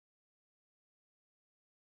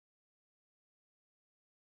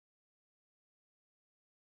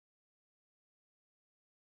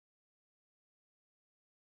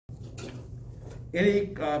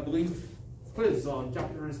Any, I believe, quiz on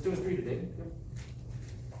chapters 2 and 3 today?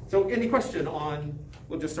 So any question on,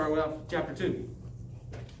 we'll just start with chapter 2.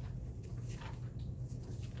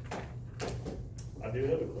 I do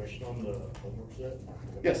have a question on the homework set.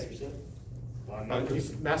 Yes.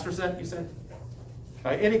 Master set, you said?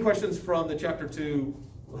 Any questions from the chapter 2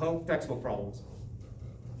 home textbook problems?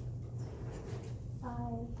 I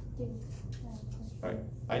do. All right.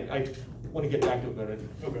 I want to get back to it, but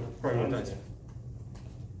Okay. Prioritize.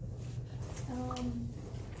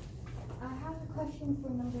 I have a question for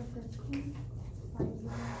number 15.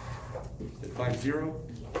 50?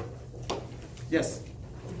 Yes.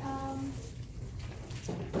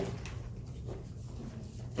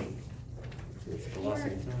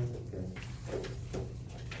 Velocity.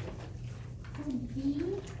 For B,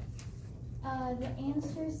 the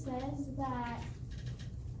answer says that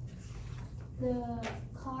the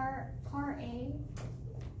car A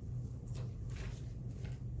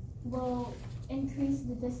will increase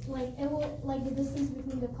the distance, like the distance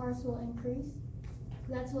between the cars will increase.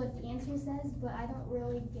 That's what the answer says, but I don't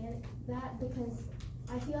really get that because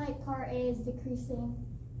I feel like car A is decreasing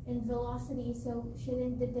in velocity, so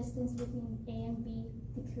shouldn't the distance between A and B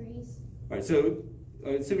decrease? All right, so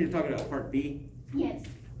assume you're talking about part B? Yes.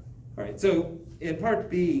 All right, so in part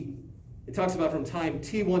B, it talks about from time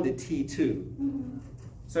T1 to T2. Mm-hmm.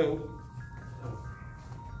 So,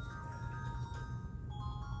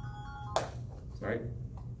 sorry.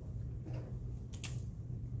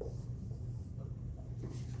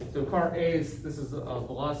 So car A is, this is a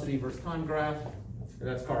velocity versus time graph, and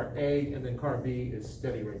that's car A, and then car B is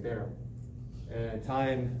steady right there. And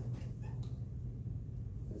time,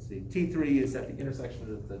 let's see, T3 is at the intersection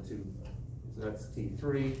of the two. So that's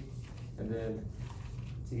T3, and then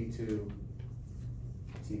T2,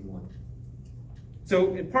 T1.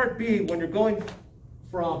 So in part B, when you're going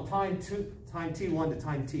from time T1 to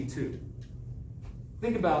time T2,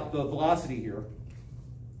 think about the velocity here.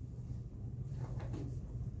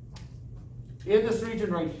 In this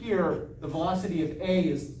region right here, the velocity of A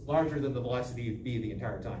is larger than the velocity of B the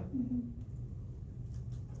entire time. Mm-hmm.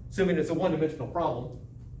 Assuming it's a one-dimensional problem,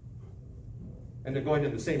 and they're going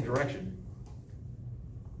in the same direction.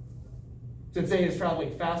 Since A is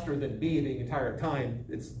traveling faster than B the entire time,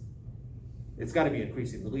 it's got to be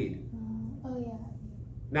increasing the lead. Oh yeah.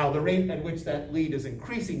 Now the rate at which that lead is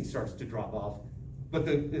increasing starts to drop off, but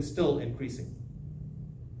it's still increasing.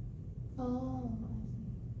 Oh.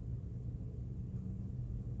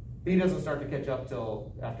 B doesn't start to catch up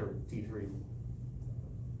till after T3.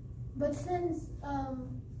 But since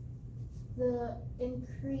the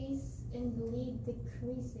increase in the lead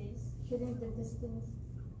decreases, shouldn't the distance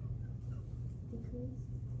decrease?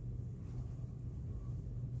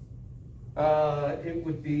 It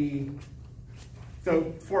would be,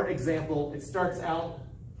 so for example, it starts out,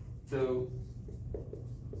 so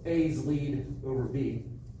A's lead over B.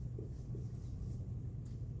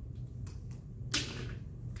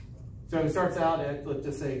 So it starts out at, let's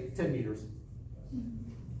just say, 10 meters.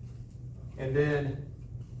 And then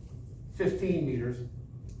 15 meters,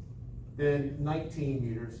 then 19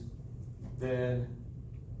 meters, then,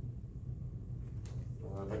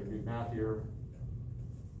 if I can do math here,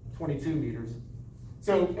 22 meters.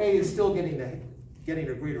 So A is still getting a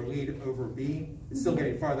greater lead over B. It's still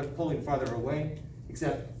getting farther, pulling farther away,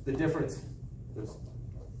 except the difference is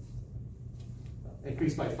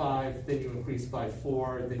increase by 5, then you increase by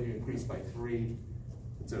 4, then you increase by 3.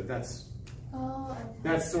 So that's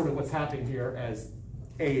sort of what's happening here as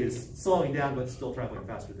A is slowing down but still traveling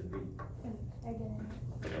faster than B. I get it.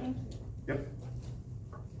 Thank you. Yep.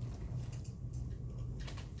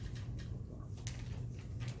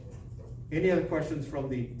 Any other questions from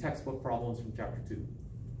the textbook problems from chapter 2?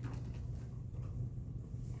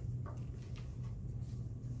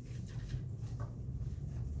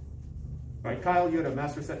 All right, Kyle, you had a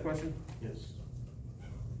master set question? Yes.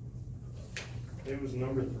 It was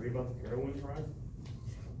number 3 about the Carowinds ride.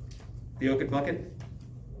 The oak and bucket?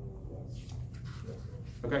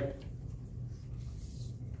 Okay.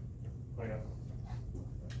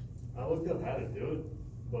 I looked up how to do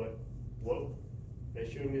it, but what they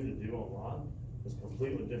showed me to do online is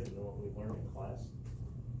completely different than what we learned in class.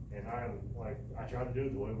 And I tried to do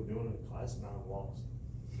it the way we're doing it in class, and I'm lost.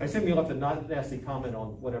 I assume you left a nasty comment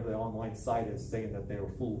on whatever the online site is saying that they were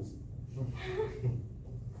fools.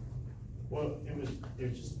 Well, it was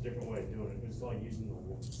just a different way of doing it. It was like using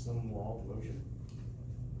some law of motion.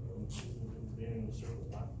 Being in a circle.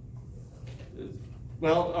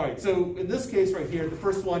 Well, all right, so in this case right here, the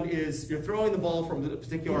first one is you're throwing the ball from a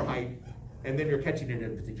particular height, and then you're catching it at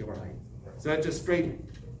a particular height. So that's just straight,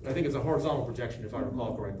 I think it's a horizontal projection if I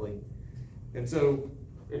recall correctly. And so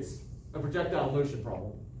it's a projectile motion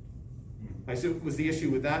problem. I assume, was the issue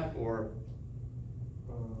with that, or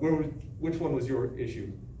which one was your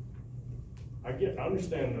issue? I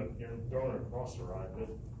understand that you're throwing it across the ride, but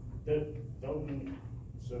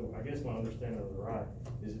so I guess my understanding of the ride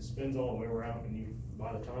is it spins all the way around, and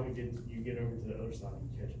by the time you get over to the other side, you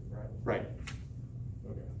catch it, right? Right.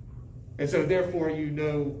 Okay. And so therefore you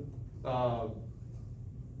know,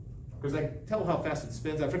 because I tell how fast it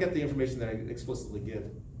spins. I forget the information that I explicitly give.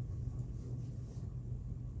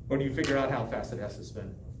 Or do you figure out how fast it has to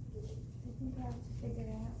spin? I think I have to figure it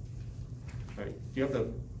out. All right. Do you have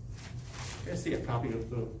can I see a copy of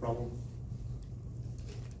the problem?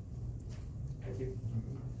 Thank you.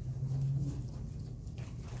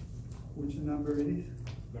 Which number it is?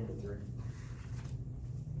 Number 3.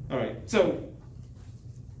 All right. So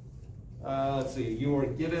let's see. You are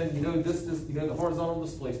given, you know the horizontal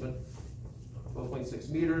displacement, 12.6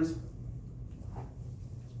 meters,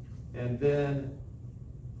 and then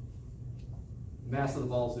mass of the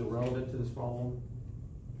ball is irrelevant to this problem.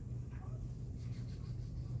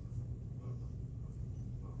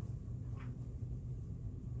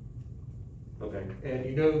 Okay, and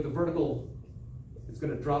you know the vertical is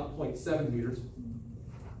going to drop 0.7 meters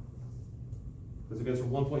because it goes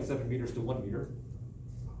from 1.7 meters to 1 meter.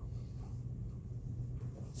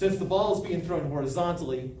 Since the ball is being thrown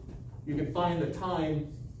horizontally, you can find the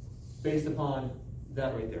time based upon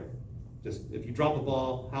that right there. Just if you drop a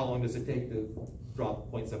ball, how long does it take to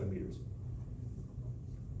drop 0.7 meters?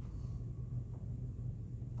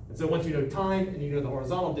 And so once you know time and you know the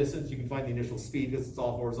horizontal distance, you can find the initial speed because it's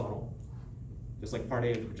all horizontal. Just like part A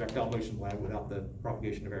of the projectile motion lag without the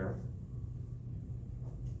propagation of error.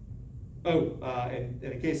 Oh, and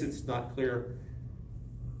in case it's not clear,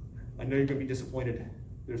 I know you're going to be disappointed.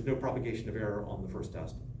 There's no propagation of error on the first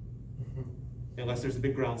test. Unless there's a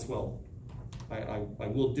big groundswell. I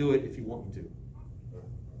will do it if you want me to.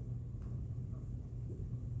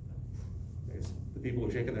 The people who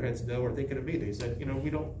are shaking their heads no are thinking of me. They said, you know, we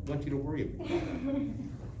don't want you to worry about it.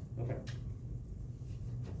 Okay.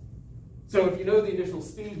 So if you know the initial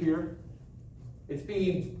speed here, it's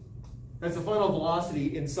being, that's the final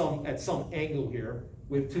velocity at some angle here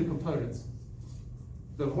with two components.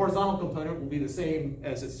 The horizontal component will be the same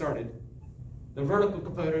as it started. The vertical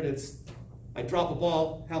component, it's, I drop a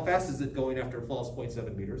ball, how fast is it going after it falls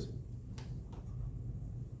 0.7 meters?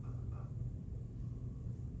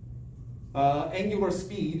 Angular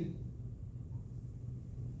speed,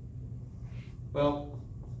 well,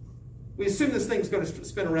 we assume this thing's going to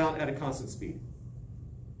spin around at a constant speed.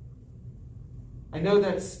 I know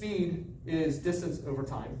that speed is distance over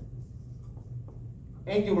time.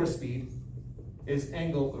 Angular speed is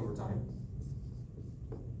angle over time.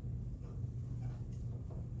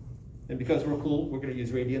 And because we're cool, we're going to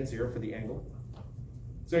use radians here for the angle.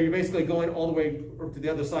 So you're basically going all the way to the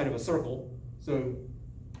other side of a circle. So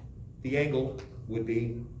the angle would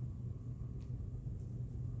be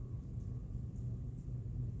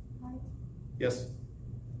yes.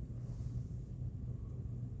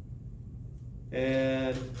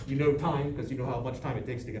 And you know time because you know how much time it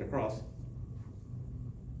takes to get across.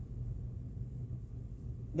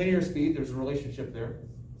 Linear speed, there's a relationship there.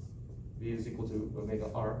 V is equal to omega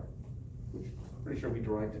r, which I'm pretty sure we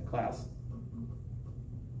derived in class.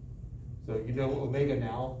 So you know omega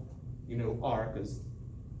now, you know r because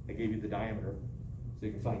I gave you the diameter. So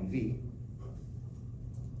you can find V.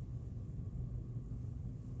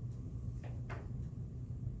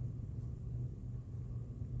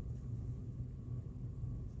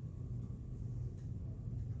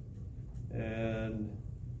 And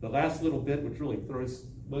the last little bit, which really throws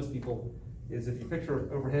most people, is if you picture an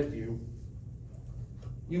overhead view,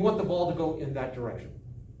 you want the ball to go in that direction.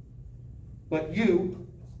 But you,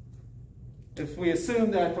 if we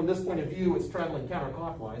assume that from this point of view it's traveling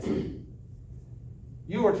counterclockwise,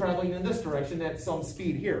 you are traveling in this direction at some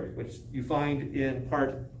speed here, which you find in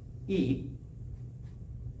part E.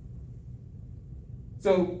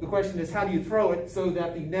 So the question is, how do you throw it so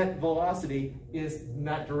that the net velocity is in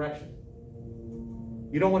that direction?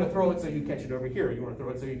 You don't want to throw it so you catch it over here. You want to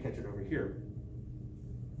throw it so you catch it over here.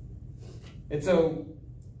 And so,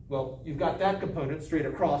 well, you've got that component straight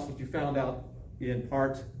across, which you found out in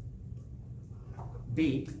part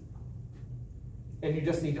B. And you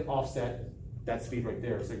just need to offset that speed right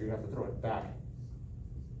there, so you have to throw it back.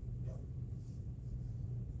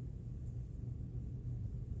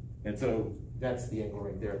 And so that's the angle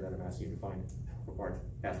right there that I'm asking you to find for part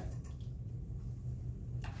F.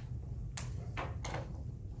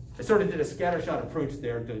 I sort of did a scattershot approach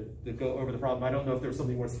there to go over the problem. I don't know if there's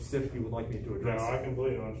something more specific you would like me to address. No, I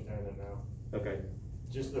completely understand it now. Okay.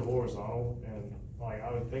 just the horizontal, and like,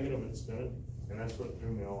 I was thinking of it spinning, and that's what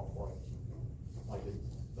threw me off, like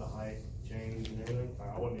the height change and everything.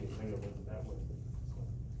 I wasn't even thinking of it that way.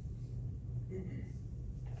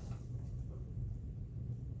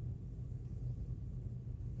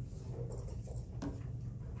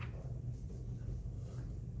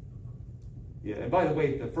 Yeah, and by the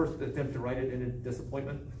way, the first attempt to write it ended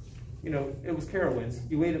disappointment. You know, it was Carowinds.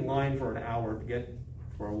 You wait in line for an hour to get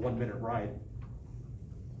for a 1 minute ride.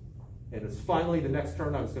 And it's finally the next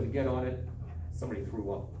turn I was going to get on it. Somebody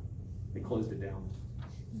threw up. They closed it down.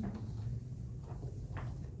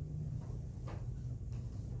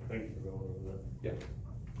 Thank you for going over that. Yeah.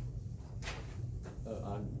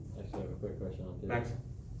 I actually have a quick question on this. Max?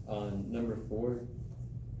 On number 4,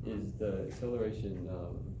 is the acceleration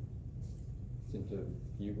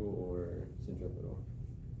centrifugal or centripetal?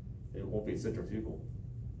 It won't be centrifugal.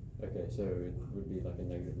 Okay, so it would be like a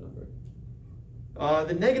negative number.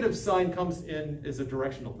 The negative sign comes in as a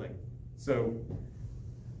directional thing. So,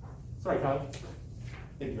 sorry, Kyle.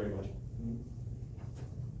 Thank you very much.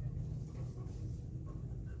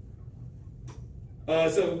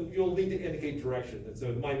 So you'll need to indicate direction, and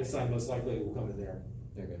so the minus sign most likely will come in there.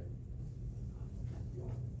 Okay.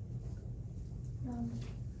 Can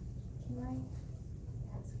I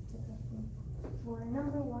ask a question? For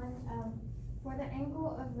number 1, for the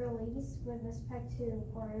angle of release with respect to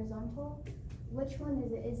horizontal, which one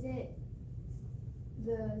is it? Is it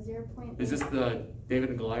the 0.8? Is this the David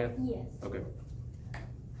and Goliath? Yes. Okay.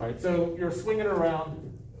 All right, so you're swinging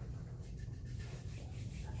around.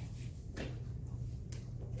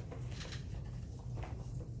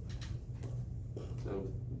 So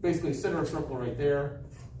basically center of circle right there.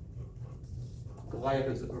 Goliath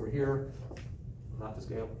is over here, not the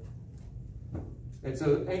scale. And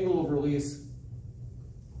so angle of release,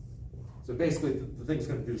 so basically the thing's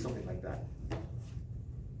going to do something like that.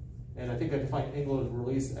 And I think I define angle of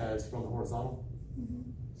release as from the horizontal. Mm-hmm.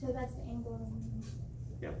 So that's the angle of release.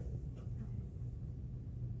 Yeah.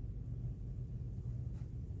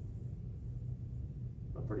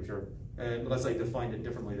 I'm pretty sure, and unless I defined it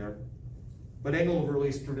differently there. But angle of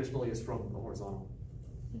release traditionally is from the horizontal.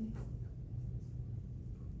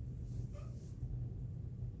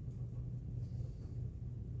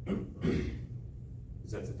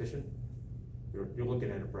 Is that sufficient? You're looking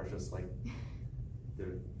at it, Precious, like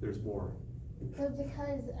there's more. So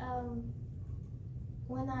because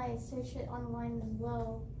when I search it online as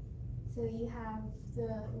well, so you have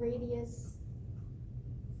the radius,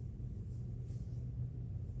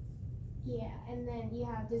 yeah, and then you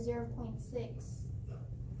have the 0.6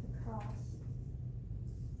 across,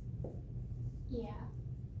 yeah,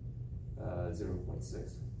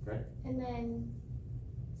 0.6. Okay. and then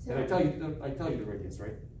so And I tell you the radius,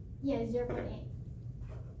 right? yeah, 0.8. Okay.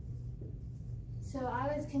 So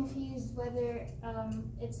I was confused whether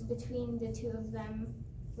it's between the two of them,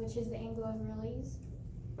 which is the angle of release.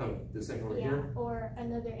 Oh, this angle right Yeah, here. or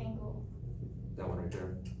another angle. That one right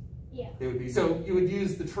there. Yeah. It would be, so you would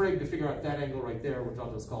use the trig to figure out that angle right there, which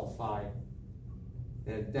I'll just call phi.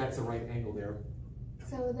 And that's the right angle there.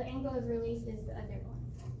 So the angle of release is the other one.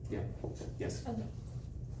 Yeah, yes. Okay.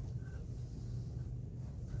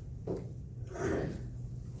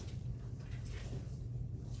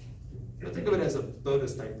 Think of it as a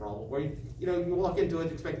bonus type problem, where you walk into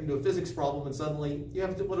it expecting to do a physics problem, and suddenly you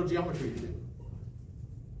have to little geometry to do.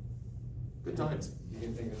 Good times. You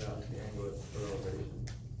can think of that as the angle of elevation.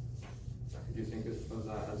 Could you think of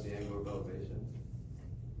that as the angle of elevation?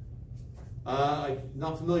 I'm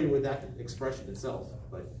not familiar with that expression itself,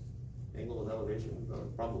 but angle of elevation,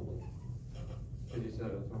 probably. Because you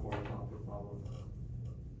said it's a horizontal problem.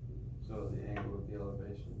 So the angle of the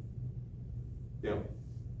elevation. Yeah.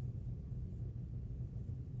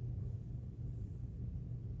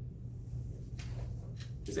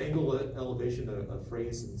 Is angle of elevation a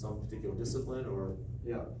phrase in some particular discipline, or?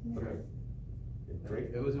 Yeah. Okay.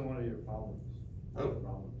 Drake? It wasn't one of your problems. Oh.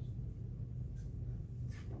 Problems.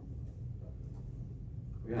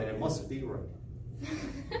 And it must be right.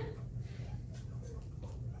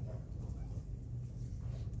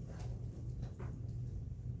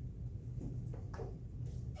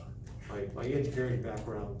 My engineering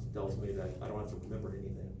background tells me that I don't have to remember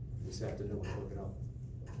anything. I just have to know when to look it up.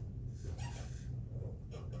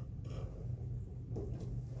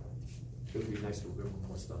 It would be nice to remember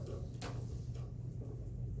more stuff though.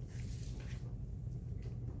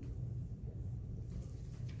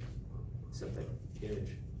 Except that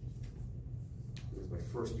image. It was my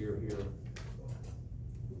first year here.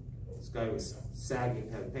 This guy was sagging,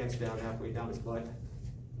 had pants down halfway down his butt.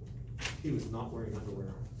 He was not wearing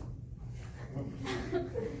underwear.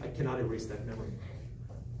 I cannot erase that memory.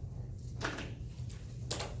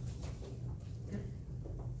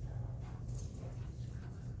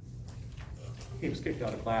 he was kicked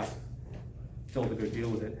out of class, told to go deal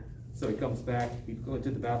with it. So he comes back, he goes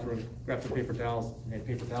to the bathroom, grabs some paper towels, and had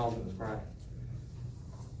paper towels in his crack.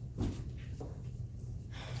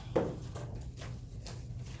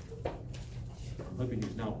 I'm hoping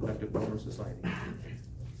he's now a productive member of society.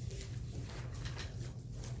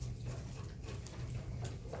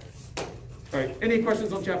 All right, any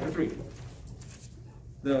questions on chapter 3?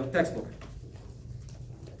 The textbook.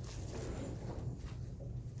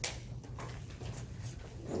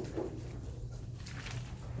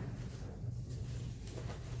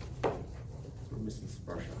 We're missing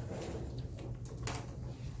Sparsha.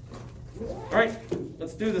 All right,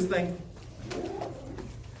 let's do this thing.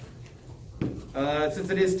 Since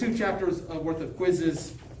it is 2 chapters worth of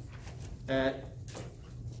quizzes, I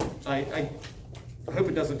hope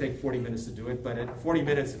it doesn't take 40 minutes to do it, but at 40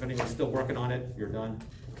 minutes, if anyone's still working on it, you're done.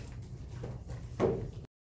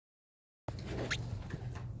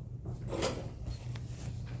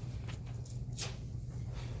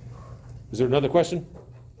 Is there another question?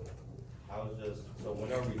 So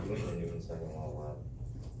when are we doing the new and second law lab?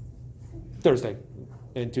 Thursday,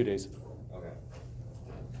 in 2 days. Okay.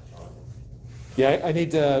 Yeah, I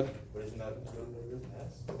need to, But isn't that the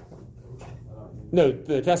test? no,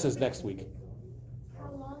 the test is next week. How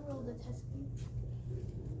long will the test be?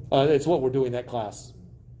 It's what we're doing that class.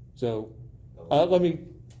 So, let me,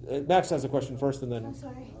 Max has a question first, and I'm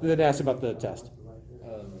sorry. then ask about the test.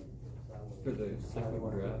 For the second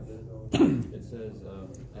draft, it says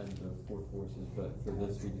add the 4 courses, but for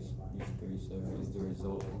this we just use 3. So is the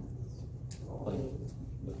result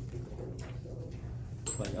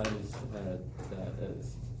like I just had that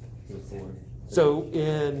as the 4? So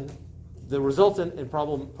in the resultant in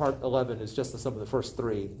problem part 11 is just the sum of the first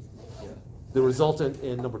 3. Yeah. The resultant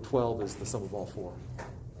in number 12 is the sum of all 4.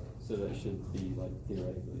 So that should be like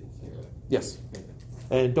theoretically 0. Yes. Okay.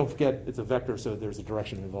 And don't forget, it's a vector, so there's a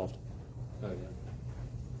direction involved. Oh yeah.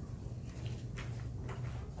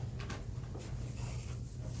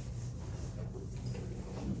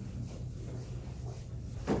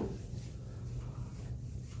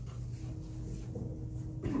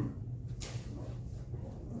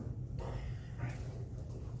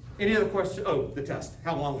 Any other question? Oh, the test.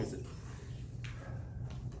 How long is it?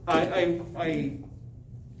 I am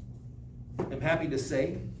happy to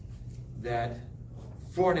say that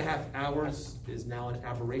 4.5 hours is now an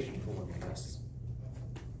aberration for one of my tests.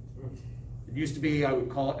 It used to be, I would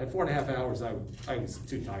call it, at 4.5 hours, I was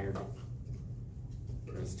too tired.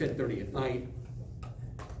 It was 10:30 at night.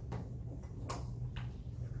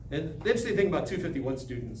 And the interesting thing about 251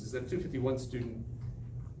 students is that 251 student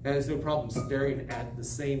has no problem staring at the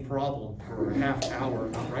same problem for a half hour,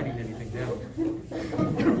 not writing anything down.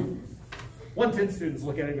 110 students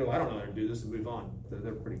look at it and go, I don't know how to do this, and move on.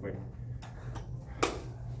 They're pretty quick.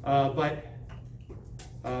 But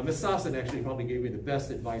Ms. Sossin actually probably gave me the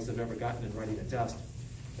best advice I've ever gotten in writing a test,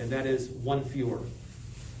 and that is 1 fewer.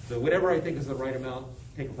 So whatever I think is the right amount,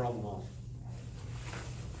 take a problem off.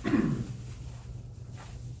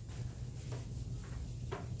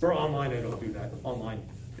 For online, I don't do that. Online,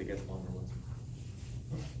 they get longer ones.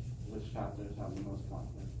 Which chapters have the most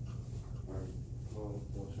content? Or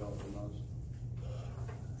will show up the most?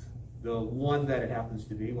 The one that it happens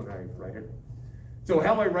to be when I write it. So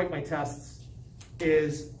how I write my tests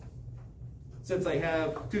is, since I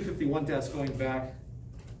have 251 tests going back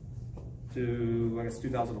to, I guess,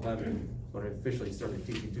 2011, when I officially started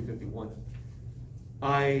teaching 251,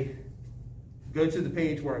 I go to the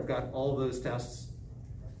page where I've got all those tests.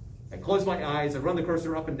 I close my eyes, I run the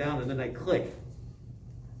cursor up and down, and then I click.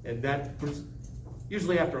 And that,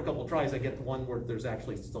 usually after a couple of tries, I get the one where there's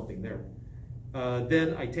actually something there.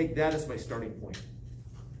 Then I take that as my starting point.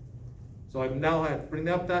 So I now have to bring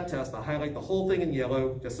up that test, I highlight the whole thing in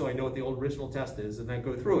yellow, just so I know what the original test is, and then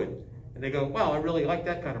go through it. And they go, wow, I really like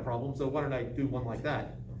that kind of problem, so why don't I do one like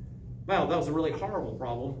that? Wow, that was a really horrible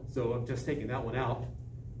problem, so I'm just taking that one out.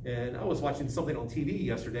 And I was watching something on TV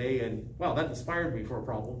yesterday, and wow, that inspired me for a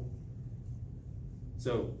problem.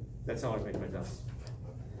 So that's how I make my tests.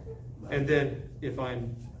 And then if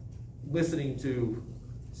I'm listening to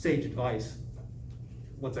sage advice,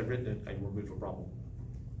 once I've written it, I remove a problem.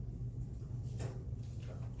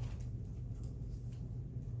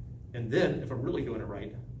 And then, if I'm really doing it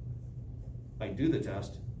right, I do the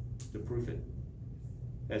test to proof it,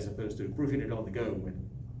 as opposed to proofing it on the go when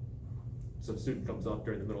some student comes up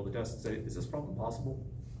during the middle of the test and say, is this problem possible?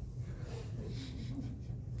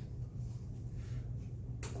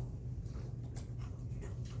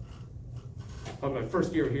 My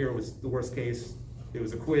first year here was the worst case. It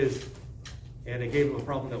was a quiz, and I gave them a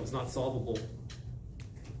problem that was not solvable.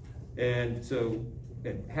 And so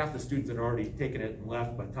and half the students had already taken it and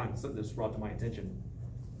left by the time this was brought to my attention.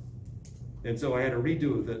 And so I had a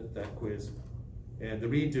redo of that quiz, and the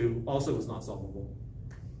redo also was not solvable.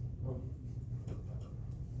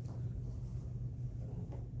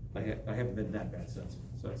 I haven't been that bad since,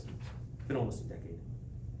 so it's been almost a decade.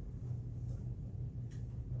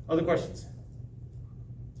 Other questions?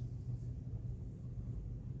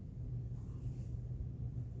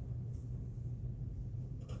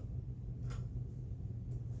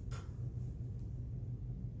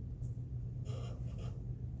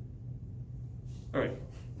 All right.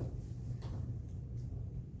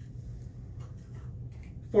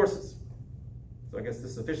 Forces. So I guess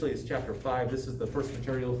this officially is chapter 5. This is the first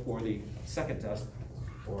material for the second test,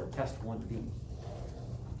 or test 1B.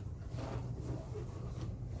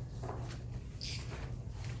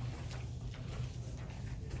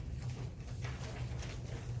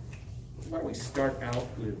 Why don't we start out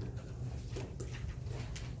with,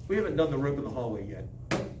 we haven't done the rope in the hallway yet,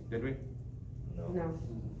 did we? No.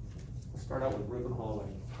 We'll start out with rope in the hallway.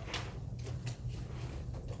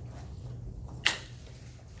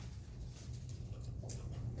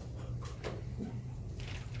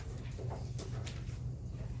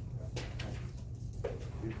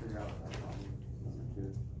 We figured out that problem, wasn't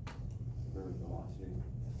it? There was velocity,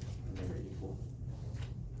 and they were equal.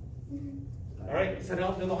 All right, set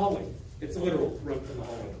out in the hallway. It's a literal rope in the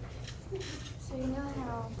hallway. So you know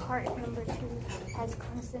how part number 2 has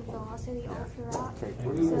constant velocity all throughout? So,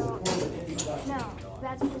 no,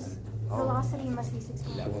 that's just, velocity must be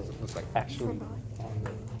 6.8. That wasn't, looks like actually.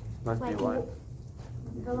 Must be what?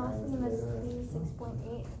 Velocity must be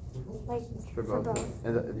 6.8, like, For both.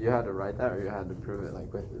 And you had to write that, or you had to prove it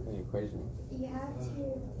like with an equation? You have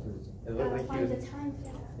It looked to like find he the was. time for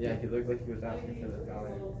that. Yeah, he looked like he was asking for the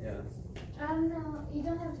value. Yeah. No, you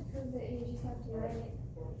don't have to prove it, you just have to write it.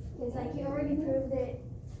 Because like you already proved it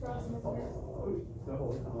from the first. The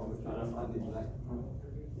whole time I was trying to find the exact.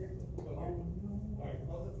 Alright,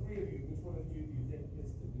 of the three of you, which one of you do you think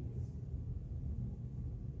is the weakest?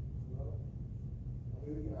 Well, I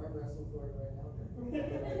mean, we can arm wrestle for it right now. Okay.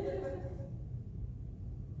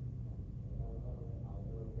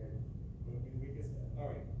 One of you weakest?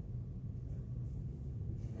 Alright.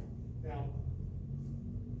 Now,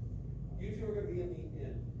 you two are gonna be in the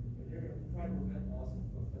end, and you're gonna try to prevent losses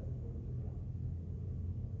from stepping over the ground.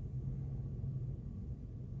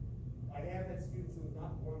 I have had students who have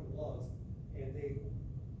not worn gloves, and they,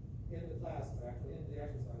 in the class, actually, in the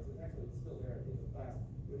exercise, it's actually still there in the class,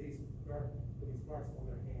 with these marks on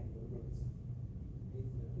their hand, the ropes. With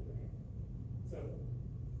their hand. So,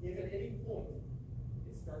 if at any point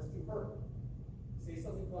it starts to hurt, say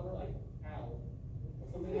something clever like ow, or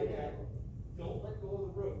something like that, don't let go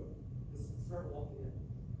of the rope, just start walking in.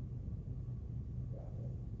 Okay.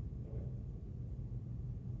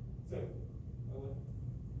 So, Owen.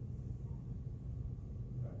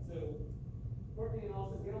 So, Courtney and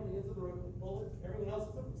Austin, get on the ends of the rope and pull it. Everyone else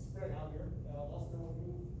is spread out here. Austin will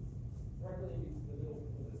move directly into the middle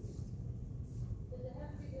of this. Does it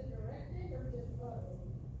have to be the directed or just low?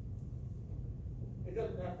 It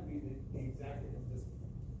doesn't have to be the exact thing of this.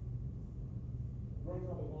 Rope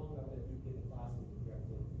probably long enough that you get the class with the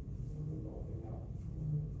directly move the whole thing out.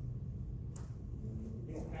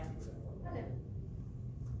 You don't have to do that one. Okay.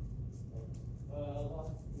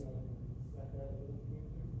 Lost, back there a little bit.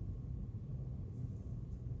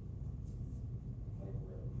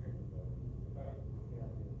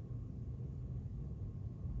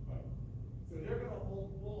 So they're going to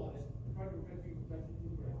pull on it, try to prevent you from touching to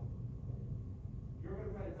the ground. You're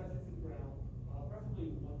going to try to touch it to the ground. Press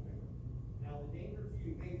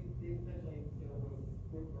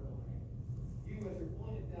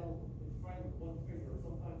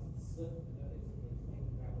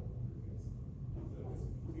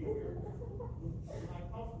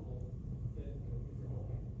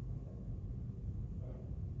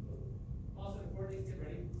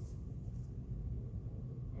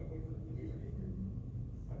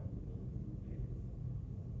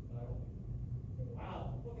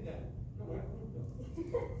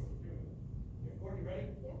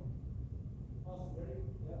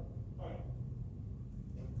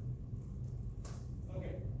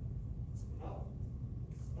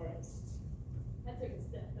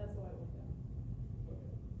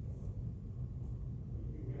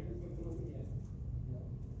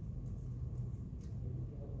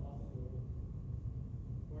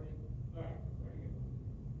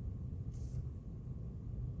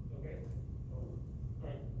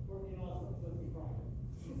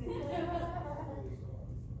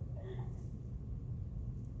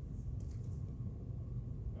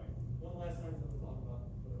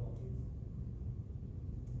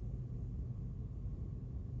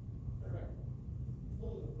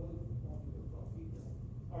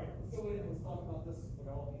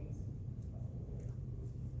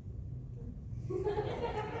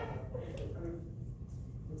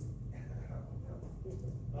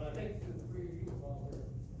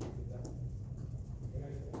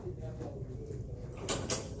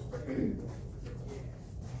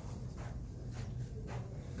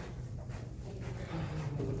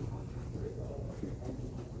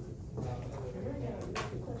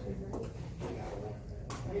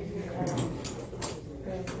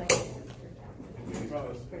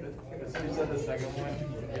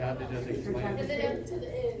to the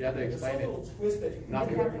end. You have to explain it. Twist it. Not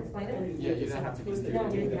You to- have to explain it? Yeah, you don't have to twist it.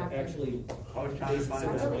 No, you You have to. actually. I was trying to find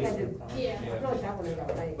I a feel like I solution. do. Yeah. I feel like that one is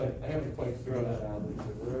all right. But I haven't quite figured that out.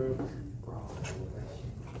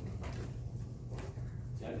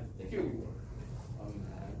 Yeah, thank you.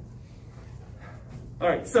 All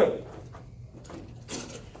right, so,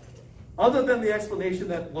 other than the explanation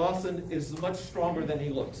that Lawson is much stronger than he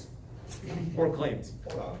looks, or claims.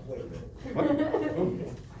 Hold on, wait a minute.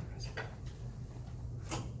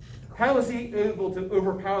 What? How is he able to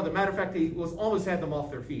overpower them? Matter of fact, he was almost had them off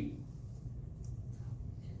their feet.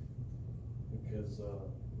 Because,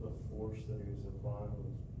 the force that he was applying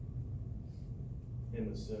was in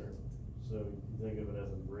the center. So if you think of it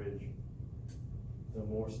as a bridge, the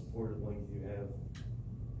more supported link you have,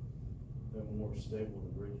 the more stable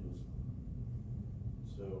the bridge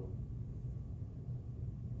is. So,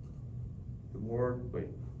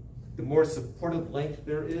 The more supportive link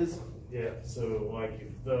there is, yeah, so like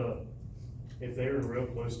if they were real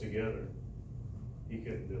close together, he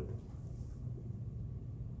couldn't do it.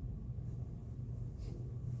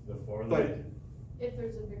 The farther. but, If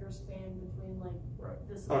there's a bigger span between like Right.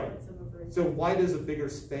 the All right. supports of a bridge. so why does a bigger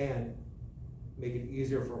span make it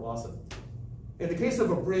easier for Lawson? In the case of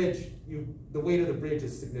a bridge, the weight of the bridge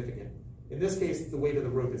is significant. In this case, the weight of the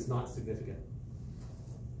rope is not significant.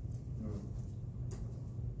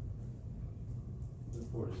 The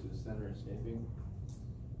force is center escaping.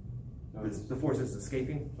 No, It's the force is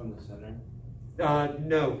escaping. from the center.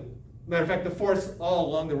 No. Matter of fact, the force all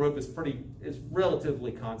along the rope is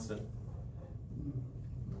relatively constant.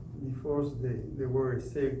 The force they were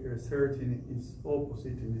exerting is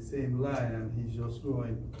opposite in the same line, and he's just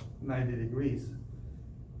going 90 degrees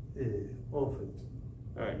off it.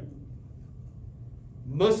 All right.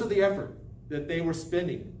 Most of the effort that they were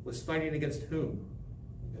spending was fighting against whom?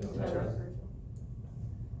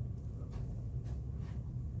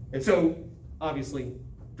 And so, obviously,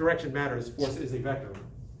 direction matters, force is a vector.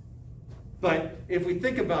 But if we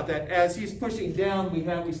think about that, as he's pushing down,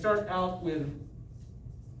 we start out with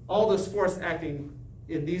all this force acting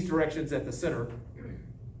in these directions at the center,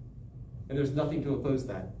 and there's nothing to oppose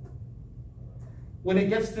that. When it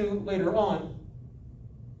gets to later on,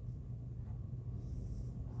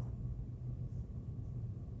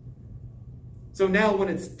 so now when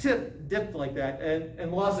it's dipped like that,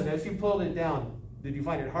 and Lawson, as you pulled it down, did you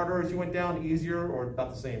find it harder as you went down, easier, or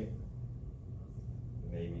about the same?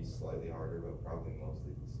 Maybe slightly harder, but probably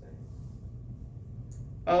mostly the same.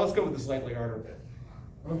 Let's go with the slightly harder.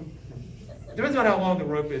 Depends on how long the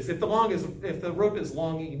rope is. If the rope is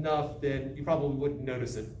long enough, then you probably wouldn't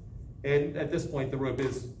notice it. And at this point, the rope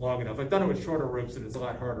is long enough. I've done it with shorter ropes, and it's a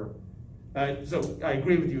lot harder. So I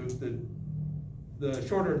agree with you. The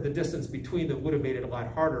shorter the distance between them would have made it a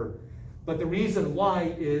lot harder. But the reason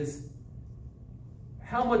why is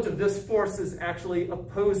how much of this force is actually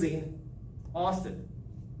opposing Austin?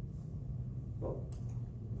 Well,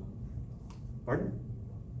 pardon?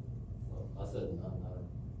 I said none.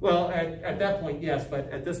 Well, at that point, yes, but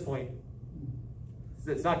at this point,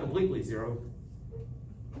 it's not completely zero.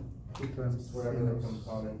 It's whatever the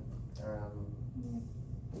component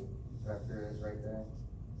vector is right there.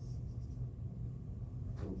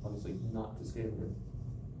 Honestly, not to scale here.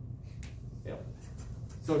 Yeah.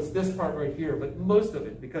 So it's this part right here, but most of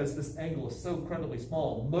it, because this angle is so incredibly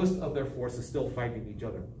small, most of their force is still fighting each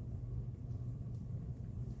other.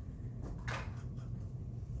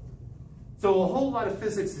 So a whole lot of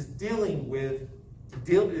physics is dealing with,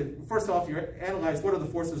 first off, you analyze what are the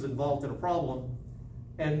forces involved in a problem,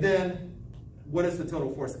 and then what is the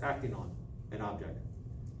total force acting on an object.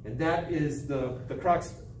 And that is the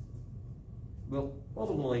crux, well,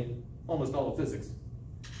 ultimately, almost all of physics.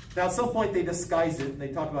 Now, at some point, they disguise it, and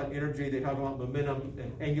they talk about energy, they talk about momentum,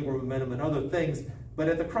 and angular momentum, and other things, but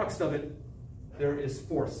at the crux of it, there is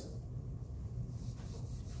force.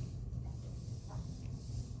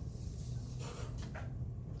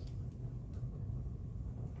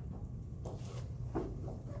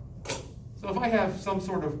 So if I have some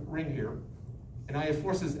sort of ring here, and I have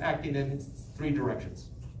forces acting in 3 directions.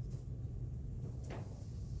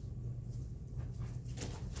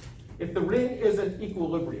 If the ring is in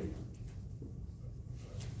equilibrium,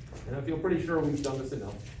 and I feel pretty sure we've done this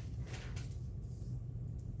enough,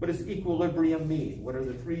 what does equilibrium mean? What are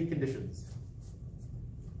the 3 conditions?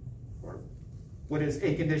 Or what is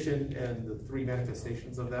a condition and the 3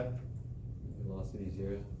 manifestations of that? Velocity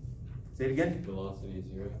 0. Say it again? Velocity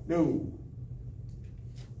 0. No.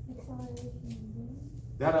 Acceleration.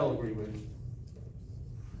 That I'll agree with.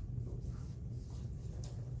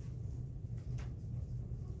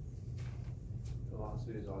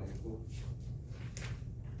 Velocity is all equal.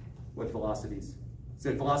 What velocities?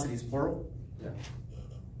 So velocity is plural? Yeah.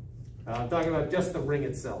 I'm talking about just the ring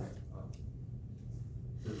itself.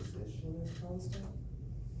 Position is constant?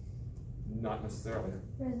 Not necessarily.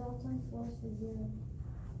 Resultant force is 0.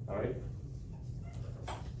 All right.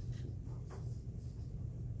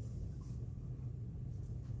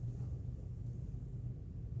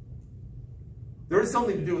 There is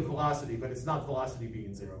something to do with velocity, but it's not velocity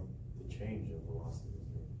being 0. The change of velocity.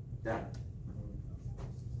 Yeah.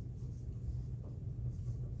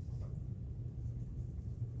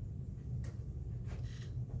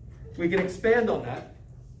 We can expand on that.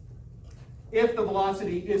 If the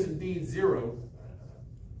velocity is indeed 0,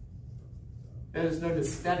 that is known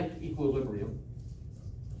as static equilibrium.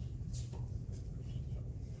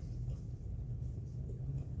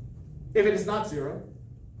 If it is not 0,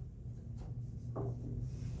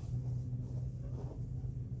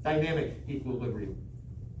 dynamic equilibrium.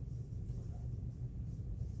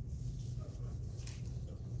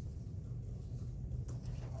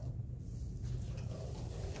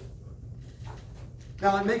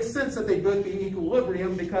 Now it makes sense that they both be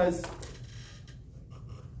equilibrium because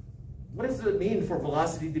what does it mean for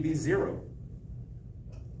velocity to be 0?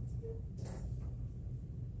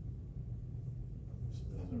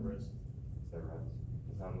 There's a risk. Is that right?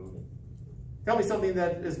 It's not moving. Tell me something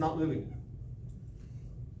that is not moving.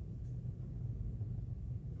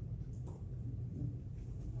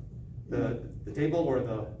 The table or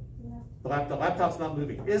the laptop? The laptop's not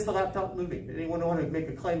moving. Is the laptop moving? Anyone want to make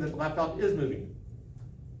a claim that the laptop is moving?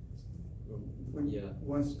 Yeah.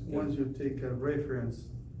 Once you take a reference,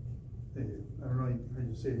 I don't know how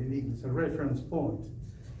you say it in English, a reference point.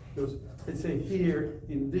 Because let's say here,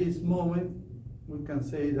 in this moment, we can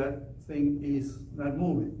say that thing is not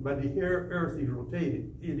moving, but the Earth is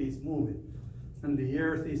rotating, it is moving. And the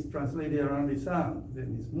Earth is translated around the sun,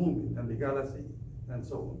 then it's moving, and the galaxy, and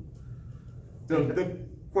so on. So the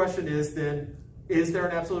question is then, is there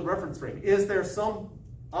an absolute reference frame? Is there some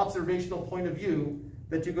observational point of view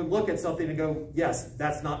that you could look at something and go, yes,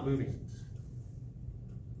 that's not moving?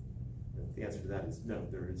 The answer to that is no,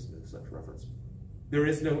 there is no such reference. There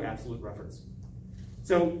is no absolute reference.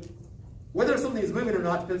 So whether something is moving or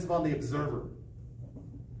not depends upon the observer.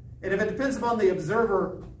 And if it depends upon the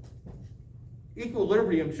observer,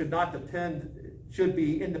 equilibrium should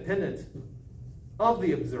be independent of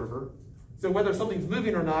the observer. So whether something's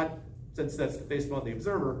moving or not, since that's based upon the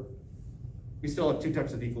observer, we still have two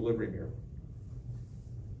types of equilibrium here.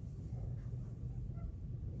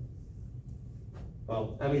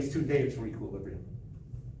 Well, at least two names for equilibrium.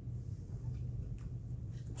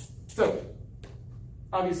 So,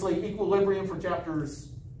 obviously, equilibrium for chapters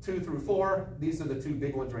 2 through 4. These are the two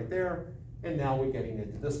big ones right there. And now we're getting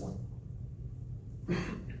into this one.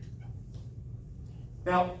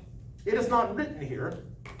 Now, it is not written here.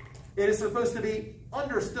 It is supposed to be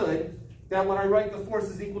understood that when I write the force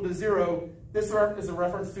is equal to 0, this is a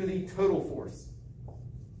reference to the total force.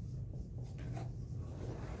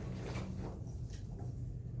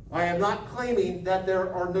 I am not claiming that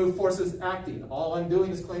there are no forces acting. All I'm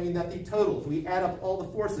doing is claiming that the total, if we add up all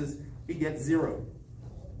the forces, we get 0.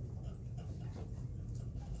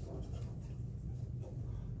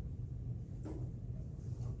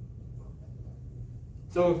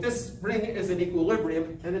 So if this ring is in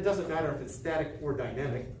equilibrium, and it doesn't matter if it's static or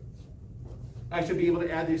dynamic, I should be able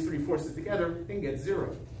to add these three forces together and get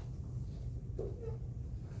 0.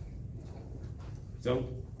 So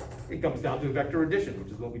it comes down to vector addition,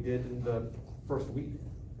 which is what we did in the first week.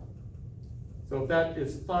 So if that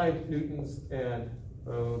is 5 newtons and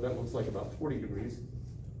that looks like about 40 degrees,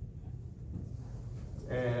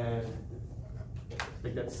 and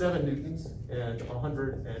make that 7 newtons and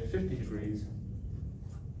 150 degrees,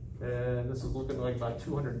 and this is looking like about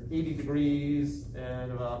 280 degrees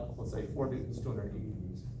and about, let's say, 4 newtons, 280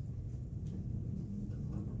 degrees.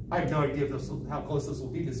 I have no idea if how close this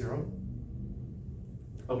will be to 0.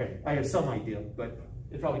 Okay, I have some idea, but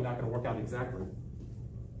it's probably not going to work out exactly.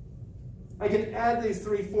 I can add these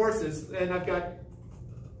three forces, and I've got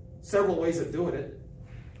several ways of doing it.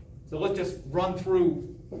 So let's just run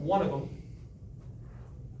through one of them.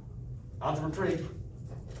 Algebra tree.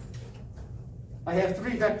 I have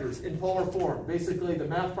 3 vectors in polar form. Basically, the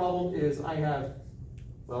math problem is I have,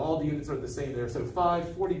 well, all the units are the same there. So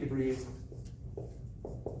 5, 40 degrees,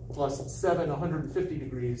 plus 7, 150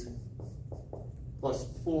 degrees, plus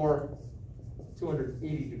 4,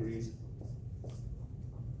 280 degrees.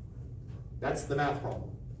 That's the math problem.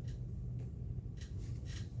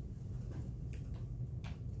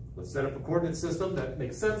 Let's set up a coordinate system that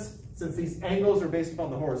makes sense. Since these angles are based upon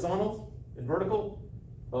the horizontal and vertical,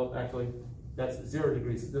 well, actually, that's 0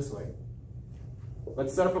 degrees this way.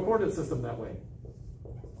 Let's set up a coordinate system that way.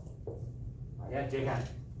 hat, j hat.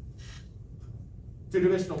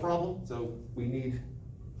 Two-dimensional problem, so we need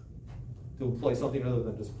to employ something other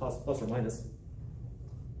than just plus or minus.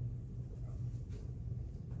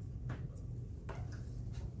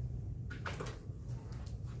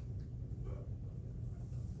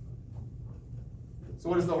 So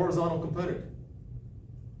what is the horizontal component?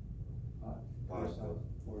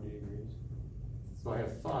 40 degrees. So I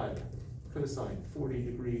have 5 cosine 40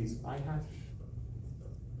 degrees I hat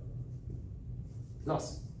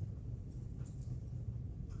plus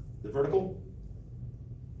the vertical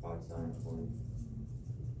 5 sine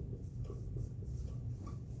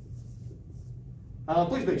 40.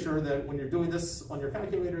 Please make sure that when you're doing this on your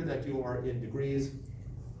calculator that you are in degrees.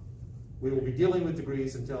 We will be dealing with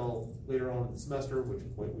degrees until later on in the semester, at which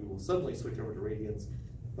point we will suddenly switch over to radians,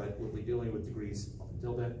 but we'll be dealing with degrees up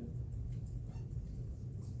until then.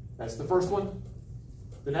 That's the first one.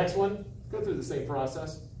 The next one, go through the same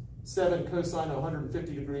process. 7 cosine of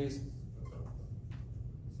 150 degrees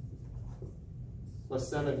plus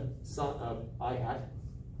 7 sine of I hat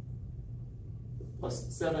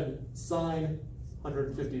plus 7 sine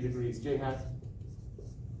 150 degrees j hat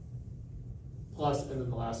plus, and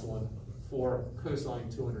then the last one, 4 cosine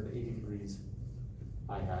 280 degrees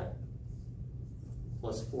I hat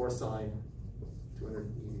plus 4 sine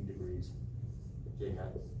 280 degrees j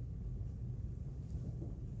hat.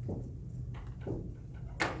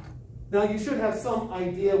 Now you should have some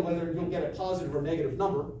idea whether you'll get a positive or negative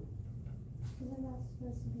number. Isn't that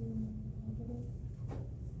supposed to be negative?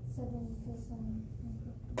 7 cosine.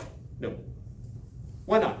 No.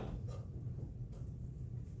 Why not?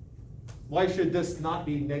 Why should this not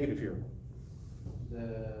be negative here?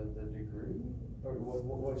 The degree? Or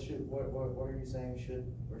what are you saying should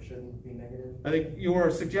or shouldn't be negative? I think you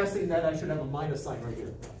are suggesting that I should have a minus sign right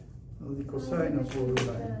here. Well, the cosine of all the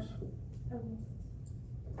lines. Okay.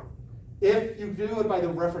 If you do it by the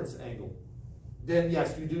reference angle, then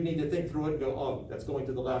yes, you do need to think through it and go, oh, that's going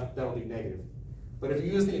to the left, that'll be negative. But if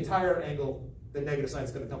you use the entire angle, the negative sign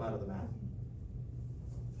is going to come out of the math.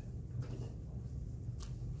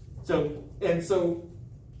 So,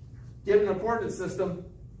 given a coordinate system,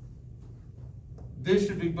 this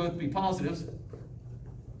should both be positives.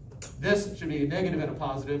 This should be a negative and a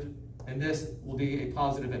positive, and this will be a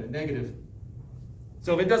positive and a negative.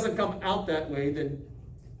 So if it doesn't come out that way, then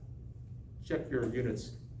check your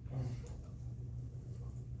units.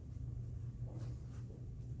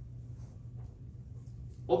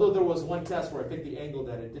 Although there was one test where I picked the angle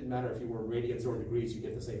that it didn't matter if you were radians or degrees, you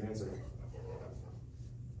get the same answer.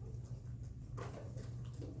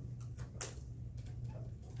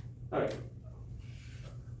 All right.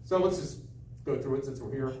 So let's just go through it since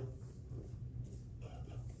we're here.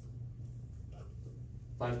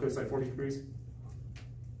 5 cosine 40 degrees.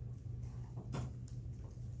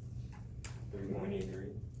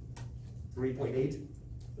 3.83. 3.8.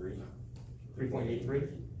 3. 3.83.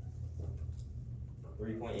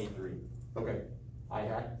 3.83. Okay. I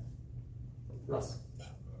hat. Plus.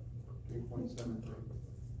 3.73.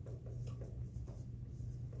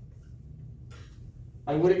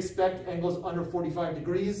 I would expect angles under 45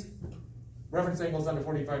 degrees, reference angles under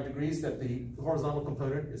 45 degrees, that the horizontal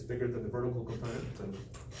component is bigger than the vertical component, so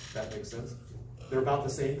that makes sense. They're about the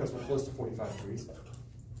same because we're close to 45 degrees.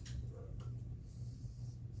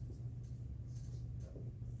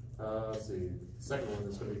 Let's see, the second one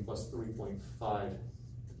is going to be plus 3.5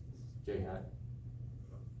 j hat.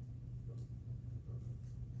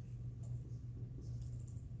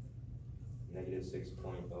 Negative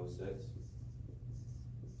 6.06.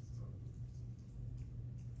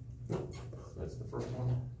 That's the first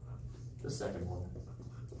one. The second one.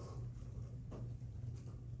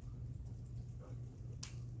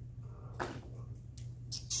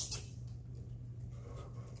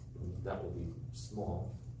 That will be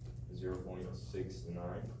small.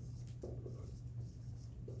 0.69.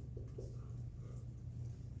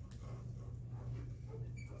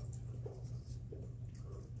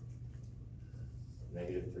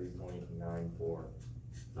 Negative 3.94.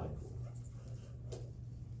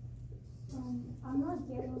 I'm not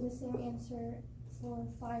getting the same answer for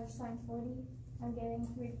 5 sine 40. I'm getting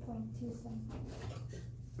 3.2 sine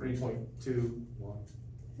 40. 3.21.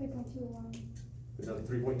 3.21. Another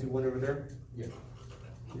 3.21 over there? Yeah.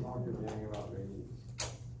 Keep on forgetting about radius.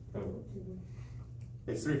 Oh.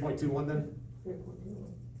 It's 3.21 then?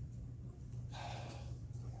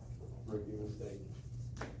 Rookie mistake.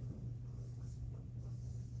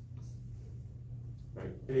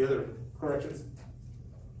 Right. Any other corrections?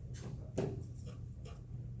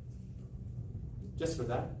 Just for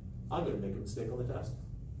that, I'm going to make a mistake on the test.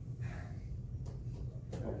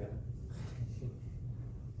 Okay.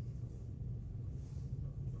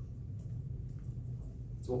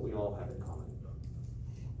 what we all have in common.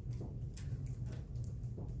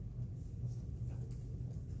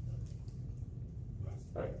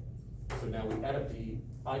 All right, so now we add up the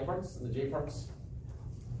I parts and the j parts.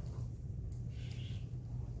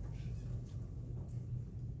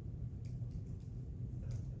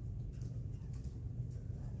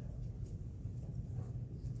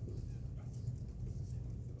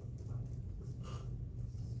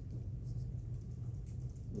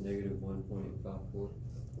 Negative 1.54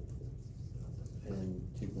 and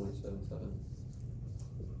 2.77.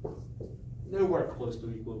 Nowhere close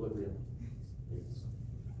to equilibrium.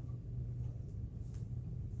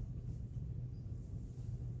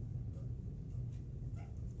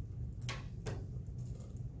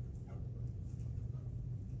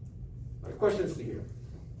 All right, questions to here.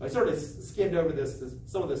 I sort of skimmed over this.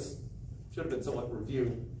 Some of this should have been somewhat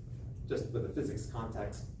reviewed, just with the physics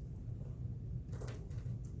context.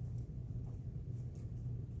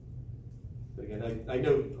 But again, I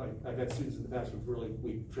know I've had students in the past with really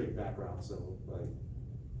weak trig background, so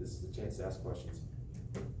this is a chance to ask questions.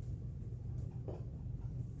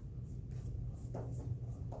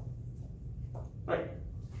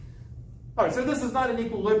 All right, so this is not an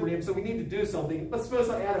equilibrium, so we need to do something. Let's suppose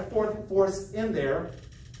I add a fourth force in there.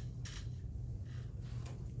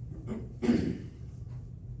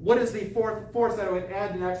 What is the fourth force that I would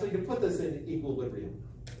add to actually to put this in equilibrium?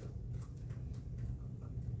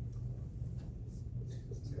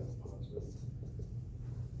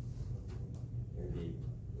 Maybe,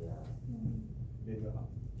 yeah.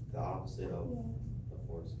 The opposite of the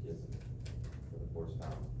force given, or the force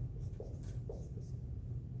found.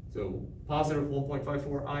 So positive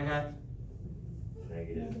 1.54 I hat.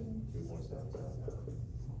 Negative 2.77.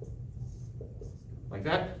 Like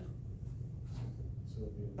that?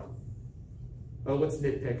 Oh, let's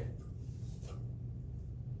nitpick.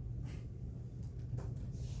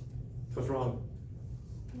 What's wrong?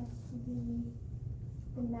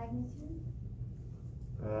 The magnitude?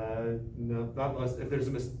 No, not unless if there's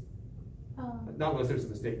a not unless there's a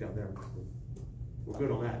mistake down there. We're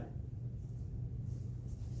good on that.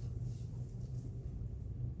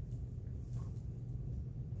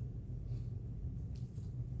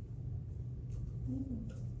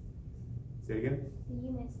 Newton. Say it again? The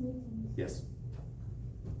unit's Newton. Yes.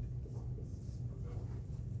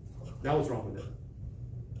 Now what's wrong with it?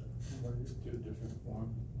 Convert it to a different form.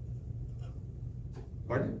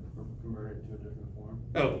 Pardon? Convert it to a different form.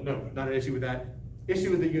 Oh, no, not an issue with that. Issue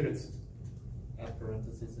with the units. Add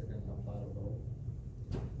parentheses and then apply to both.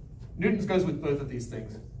 Newton's goes with both of these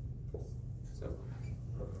things. So,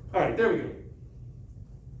 all right, there we go.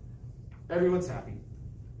 Everyone's happy.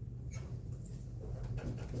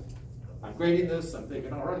 I'm grading this, I'm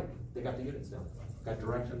thinking, all right, they got the units down. Got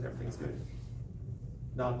directions, everything's good.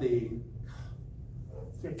 Not the, I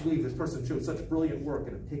can't believe this person showed such brilliant work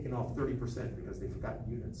and have taken off 30% because they forgot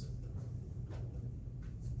units.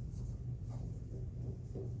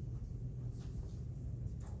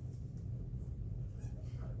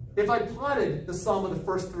 If I plotted the sum of the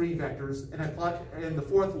first three vectors and I plot in the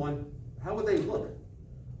fourth one, how would they look?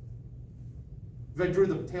 If I drew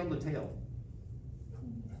them tail to tail.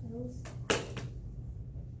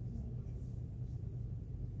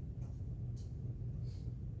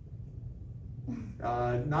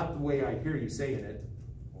 Not the way I hear you saying it.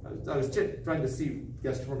 I was trying to see,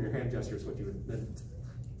 guess from your hand gestures what you meant.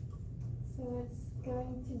 So it's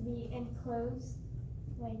going to be enclosed,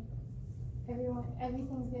 like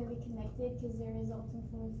everything's going to be connected because their resultant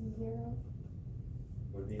force is 0.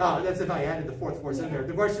 That's if I added the fourth force in there.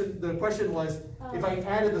 The question was, if I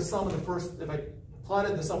added the sum of the first, if I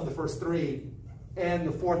plotted the sum of the first three and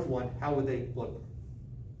the fourth one, how would they look?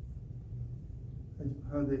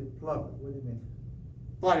 How they plug? What do you mean?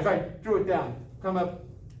 Well, if I drew it down, come up,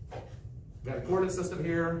 got a coordinate system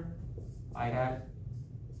here, I hat,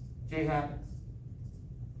 j hat,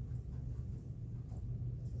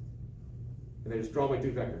 and I just draw my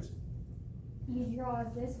two vectors. You draw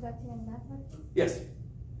this vector and that vector? Yes.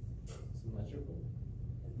 Symmetrical.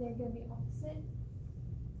 They're going to be opposite?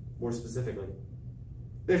 More specifically.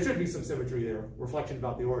 There should be some symmetry there, reflection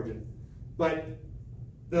about the origin. But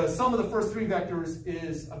the sum of the first three vectors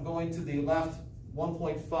is, I'm going to the left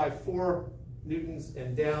 1.54 newtons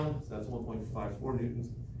and down, so that's 1.54 newtons,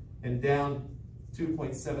 and down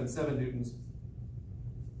 2.77 newtons.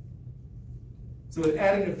 So with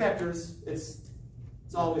adding the vectors, it's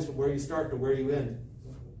always from where you start to where you end.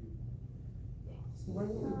 Yeah. Yeah. It's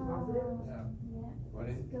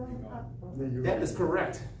going up. That is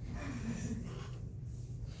correct.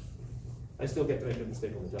 I still get to make a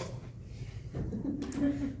mistake on the test.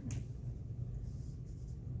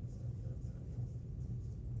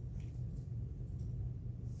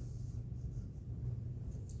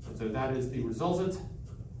 So that is the resultant.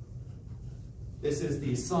 This is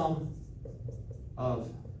the sum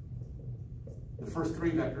of the first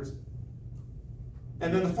three vectors.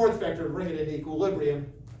 And then the fourth vector, bring it into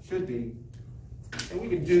equilibrium, should be, and we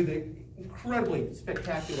can do the incredibly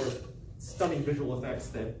spectacular, stunning visual effects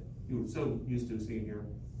that you're so used to seeing here.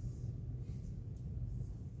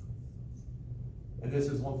 And this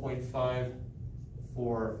is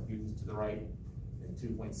 1.54 newtons to the right and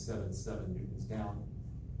 2.77 newtons down.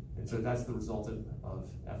 And so that's the resultant of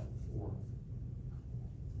F4.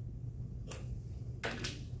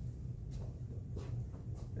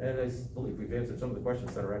 And I believe we've answered some of the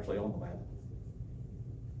questions that are actually on the lab.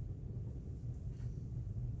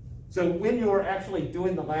 So when you're actually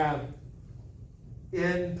doing the lab,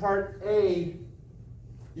 in part A,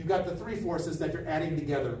 you've got the three forces that you're adding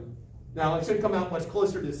together. Now it should come out much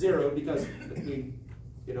closer to zero because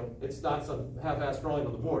it's not some half-assed drawing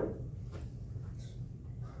on the board.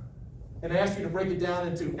 And I asked you to break it down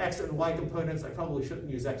into X and Y components. I probably shouldn't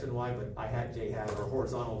use X and Y, but I had J hat or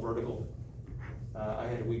horizontal, vertical. I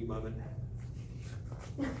had a weak moment.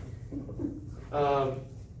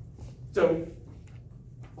 So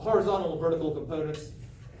horizontal and vertical components,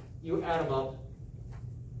 you add them up,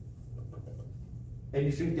 and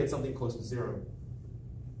you should get something close to zero.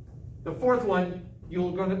 The fourth one,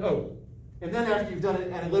 you're going to, and then after you've done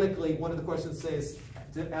it analytically, one of the questions says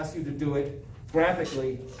to ask you to do it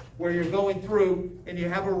graphically, where you're going through and you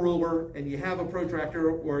have a ruler and you have a protractor,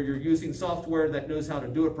 or you're using software that knows how to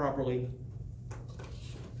do it properly.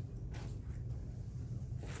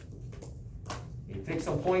 You take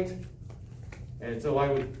some point, and so I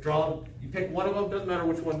would draw, you pick one of them, doesn't matter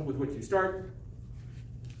which one with which you start,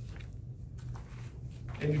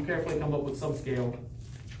 and you carefully come up with some scale.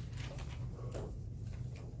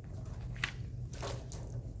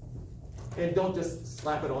 And don't just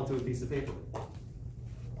slap it onto a piece of paper.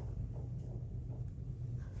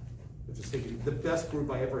 I'm just thinking, the best group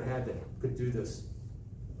I ever had that could do this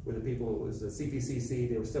were the people, it was the CPCC,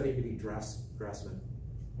 they were studying to be draftsmen.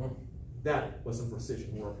 That was some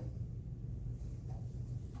precision work.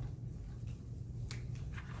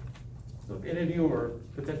 So if any of you are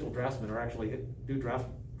potential draftsmen or actually do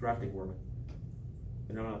drafting work,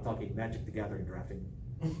 and I'm not talking Magic the Gathering drafting,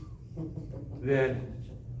 then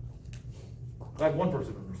I have one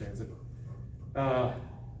person who understands it.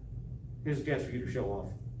 Here's a chance for you to show off.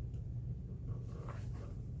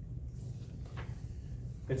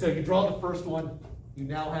 And so you draw the first one, you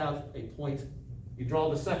now have a point. You draw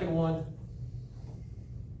the second one,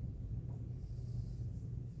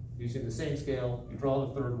 using the same scale. You draw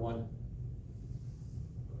the third one.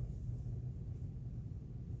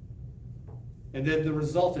 And then the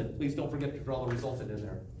resultant, please don't forget to draw the resultant in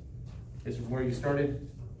there. It's from where you started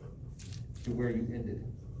to where you ended.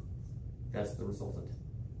 That's the resultant.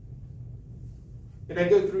 And I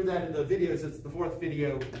go through that in the videos. It's the fourth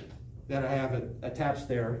video that I have attached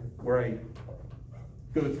there, where I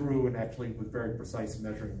go through and actually with very precise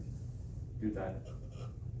measuring do that.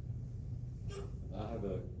 I have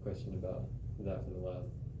a question about that for the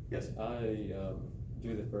lab. Yes. I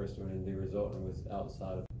do the first one, and the resultant was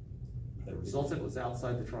outside of the resultant was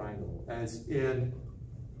outside the triangle, as in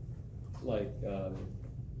like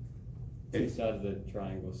two sides of the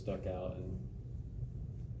triangle stuck out,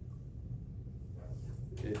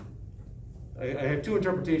 and I have two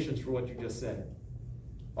interpretations for what you just said.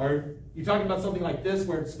 Are you talking about something like this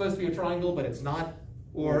where it's supposed to be a triangle but it's not?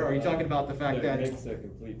 Or are you talking about the fact that it makes a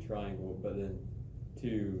complete triangle, but then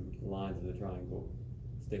two lines of the triangle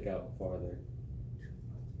stick out farther?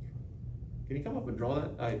 Can you come up and draw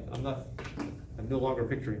that? I'm no longer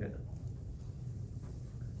picturing it.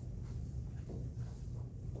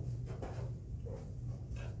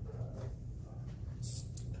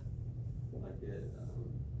 Like it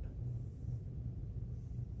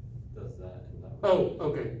does that and that. Oh,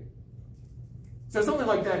 okay. So something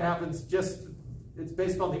like that happens, it's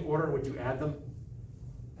based on the order in which you add them.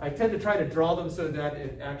 I tend to try to draw them so that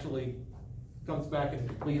it actually comes back and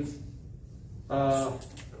completes.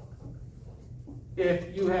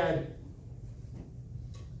 If you had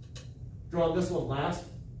drawn this one last,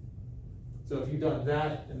 so if you've done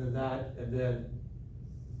that, and then that, and then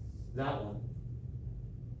that one,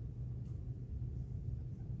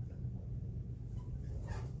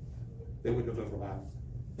 they wouldn't have overlapped.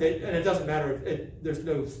 And it doesn't matter, there's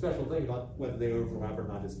no special thing about whether they overlap or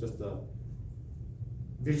not, it's just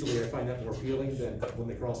visually I find that more appealing than when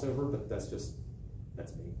they cross over, but that's me.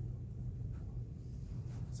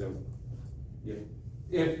 So, yeah.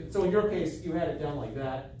 So in your case, you had it down like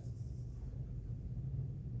that.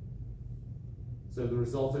 So the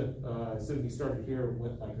resultant, so you started here and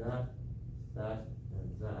went like that,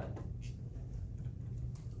 and that.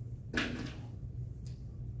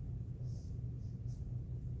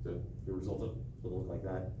 So the result will look like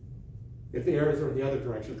that. If the arrows are in the other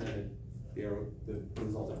direction, then the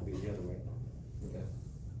result will be the other way.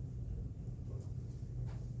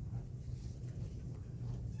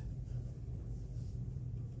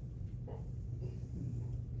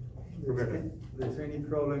 Okay. There's any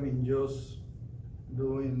problem in just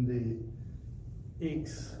doing the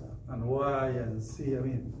X and Y and Z? I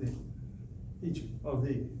mean, each of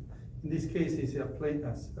the, in this case, it's a plane,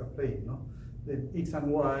 no? The X and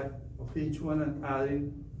Y of each one and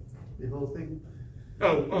adding the whole thing.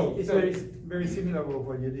 It's so very similar to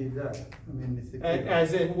what you did that. I mean, it's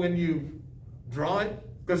as in when you draw it,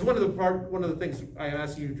 because one of the things I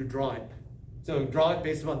asked you to draw it. So draw it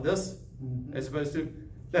based on this, as opposed to,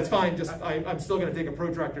 that's fine. Just I'm still going to take a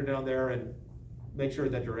protractor down there and make sure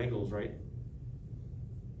that your angle is right.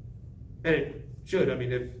 And it should. I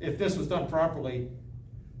mean, if this was done properly,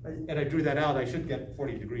 and I drew that out, I should get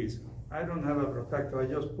 40 degrees. I don't have a protractor. I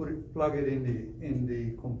just plug it in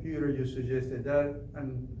the computer. You suggested that,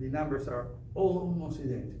 and the numbers are almost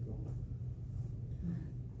identical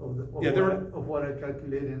of what I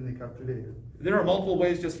calculated in the calculator. There are multiple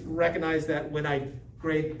ways. Just recognize that when I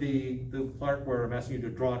grade the part where I'm asking you to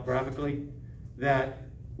draw it graphically, that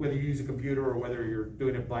whether you use a computer or whether you're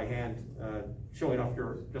doing it by hand, showing off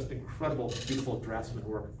your just incredible, beautiful draftsman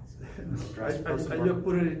work. I just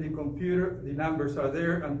put it in the computer, the numbers are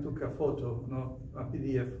there, and took a photo, no, a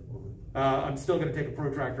PDF of it. I'm still going to take a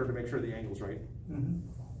protractor to make sure the angle's right.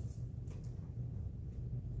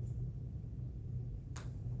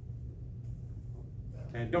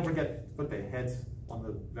 And don't forget to put the heads on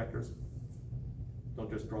the vectors. Don't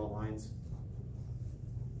just draw lines.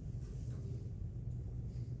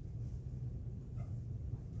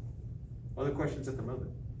 Other questions at the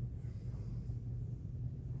moment?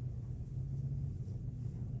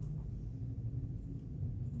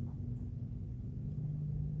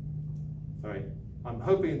 All right, I'm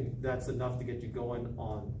hoping that's enough to get you going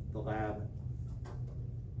on the lab,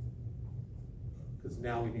 because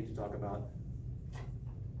now we need to talk about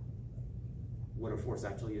what a force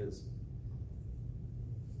actually is.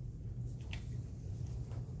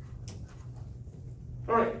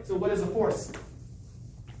 All right, so what is a force?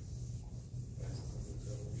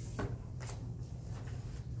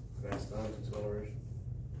 Mass times acceleration.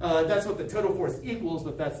 That's what the total force equals,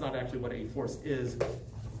 but that's not actually what a force is.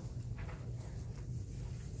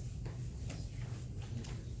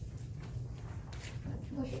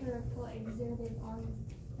 Push or pull exerted on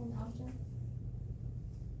an object?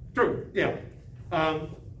 True, yeah.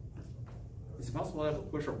 Is it possible to have a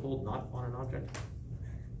push or pull not on an object?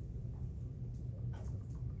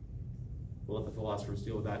 We'll let the philosophers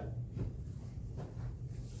deal with that.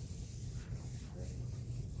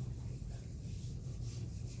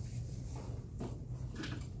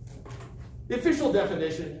 The official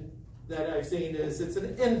definition that I've seen is it's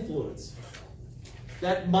an influence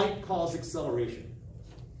that might cause acceleration,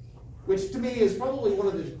 which to me is probably one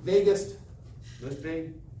of the vaguest, most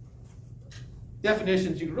vague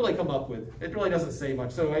definitions you can really come up with. It really doesn't say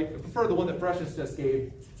much, so I prefer the one that Precious just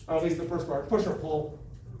gave, or at least the first part, push or pull.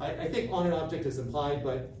 I think on an object is implied,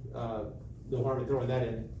 but no harm in throwing that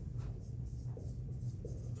in.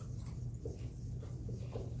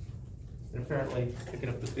 And apparently picking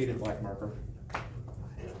up the faded black marker.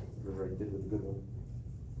 Whatever I did with the good one.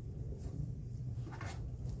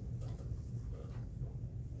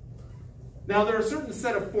 Now there are a certain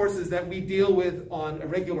set of forces that we deal with on a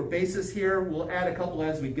regular basis here. We'll add a couple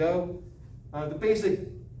as we go. The basic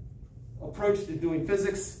approach to doing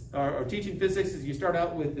physics or teaching physics is you start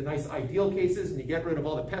out with the nice ideal cases and you get rid of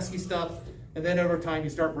all the pesky stuff, and then over time you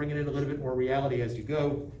start bringing in a little bit more reality as you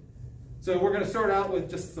go. So we're going to start out with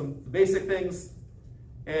just some basic things,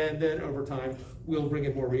 and then over time we'll bring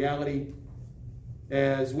in more reality,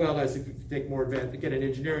 as well as if you take more advanced, again in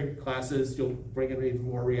engineering classes, you'll bring in even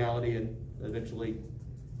more reality, and eventually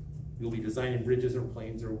you'll be designing bridges or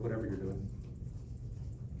planes or whatever you're doing.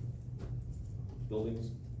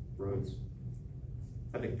 Buildings, roads.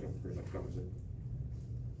 I think it pretty much covers it.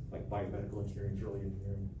 Like biomedical engineering, surely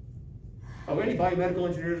engineering. Oh, any biomedical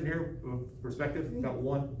engineers in here? Perspective? Got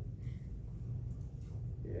one?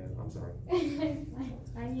 Yeah, I'm sorry. I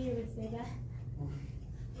knew you would say that.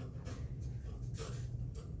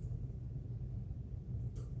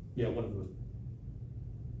 Yeah, one of the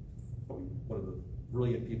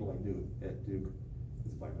brilliant people I knew at Duke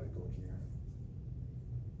is a biomedical engineer.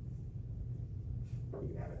 You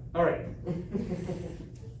can have it. All right.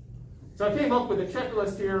 So I came up with a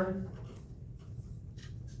checklist here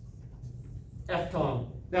F-Tom.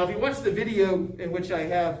 Now, if you watch the video in which I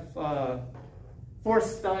have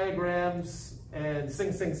force diagrams and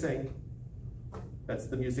sing, sing, sing, that's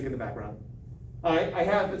the music in the background. I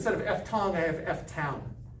have, instead of F-Tong, I have F-Town.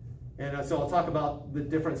 And so I'll talk about the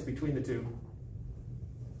difference between the two.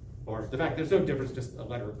 Or the fact there's no difference, just a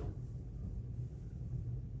letter.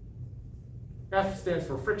 F stands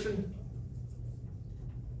for friction.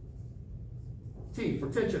 T for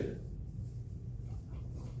tension.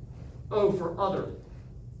 O for other.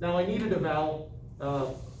 Now I needed a vowel,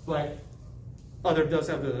 but other does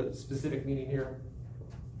have a specific meaning here.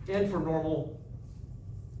 N for normal,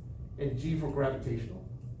 and G for gravitational.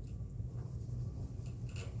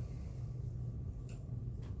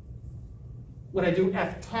 When I do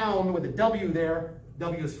F-town with a W there,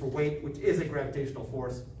 W is for weight, which is a gravitational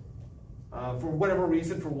force. For whatever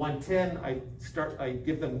reason, for 110, I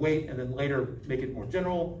give them weight and then later make it more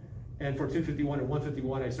general. And for 251 and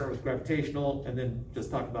 151, I start with gravitational and then just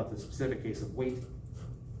talk about the specific case of weight.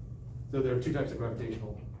 So there are two types of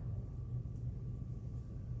gravitational.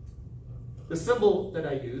 The symbol that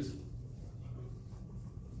I use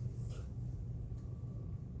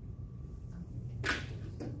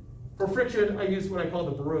for friction, I use what I call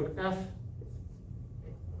the Baroque F.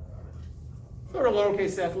 Or a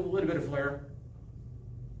lowercase f with a little bit of flair.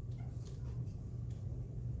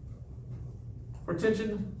 For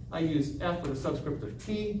tension, I use F with a subscript of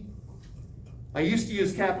T. I used to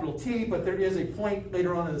use capital T, but there is a point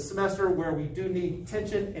later on in the semester where we do need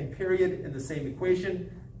tension and period in the same equation.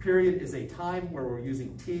 Period is a time where we're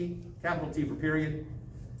using T, capital T for period.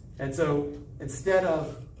 And so instead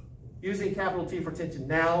of using capital T for tension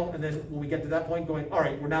now, and then when we get to that point going, all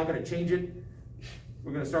right, we're now going to change it.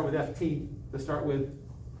 We're going to start with FT to start with.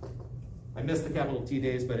 I missed the capital T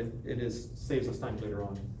days, but it saves us time later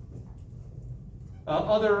on.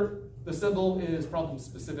 The symbol is problem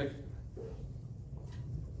specific.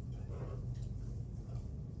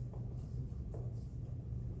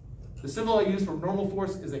 The symbol I use for normal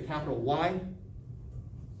force is a capital Y,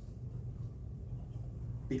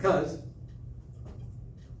 because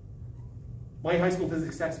my high school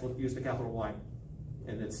physics textbook used a capital Y,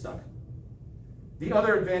 and it stuck. The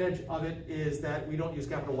other advantage of it is that we don't use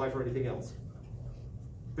capital Y for anything else.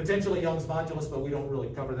 Potentially Young's modulus, but we don't really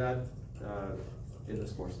cover that in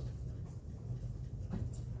this course.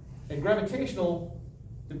 And gravitational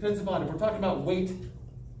depends upon, if we're talking about weight,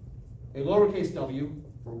 a lowercase w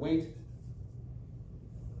for weight,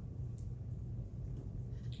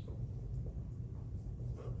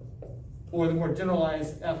 or the more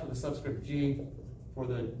generalized F with a subscript G for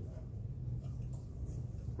the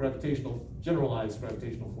generalized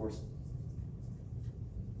gravitational force.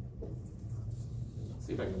 Let's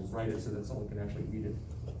see if I can write it so that someone can actually read it.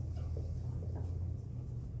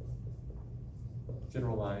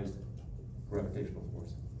 Generalized gravitational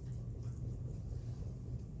force.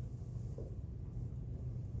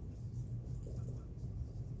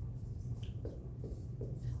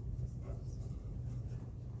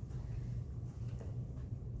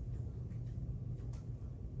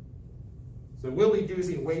 So we'll be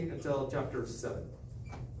using weight until chapter 7.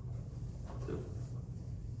 So,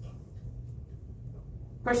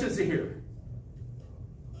 questions to here?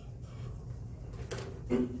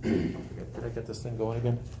 Did I get this thing going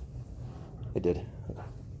again? I did.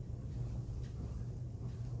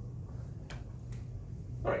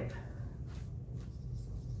 All right.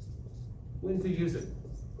 When to use it?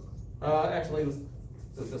 Actually, let's do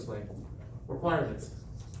it this way. Requirements.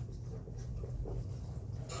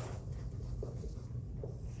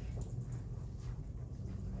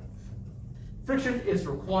 Friction is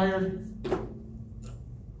required,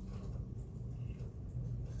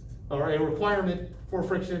 or a requirement for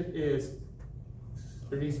friction is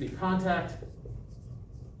there needs to be contact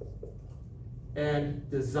and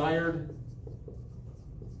desired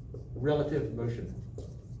relative motion.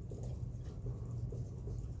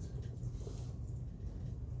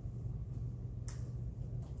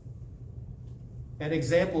 An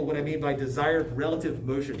example, what I mean by desired relative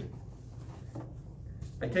motion.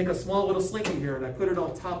 I take a small little slinky here and I put it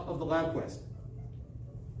on top of the LabQuest.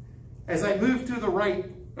 As I move to the right,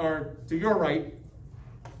 or to your right,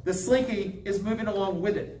 the slinky is moving along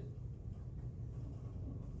with it.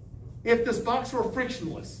 If this box were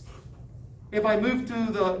frictionless, if I move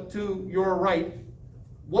to your right,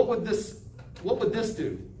 what would this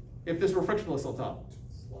do if this were frictionless on top?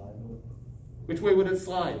 Slide. Which way would it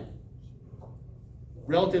slide?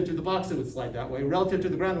 Relative to the box, it would slide that way. Relative to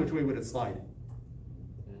the ground, which way would it slide?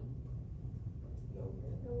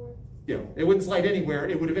 Yeah, it wouldn't slide anywhere.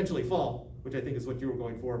 It would eventually fall, which I think is what you were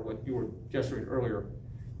going for, what you were gesturing earlier.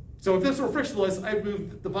 So if this were frictionless, I'd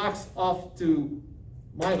move the box off to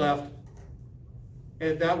my left,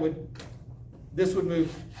 and this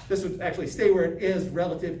would actually stay where it is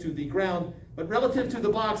relative to the ground, but relative to the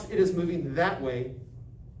box, it is moving that way.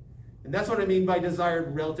 And that's what I mean by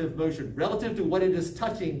desired relative motion. Relative to what it is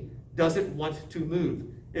touching, does it want to move?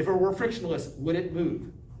 If it were frictionless, would it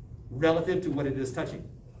move? Relative to what it is touching.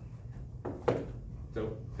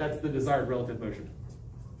 So that's the desired relative motion.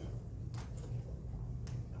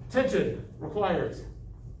 Tension requires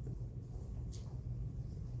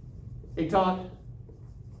a taut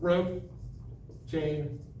rope,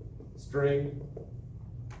 chain, string.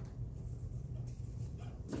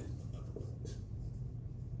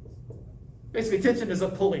 Basically, tension is a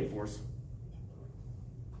pulling force.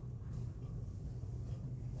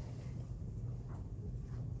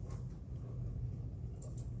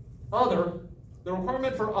 Other, the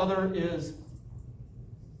requirement for other is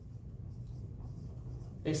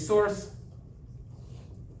a source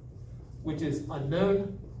which is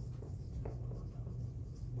unknown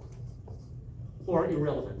or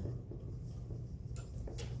irrelevant.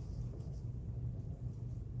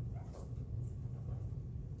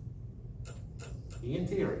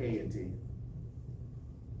 ENT or ANT?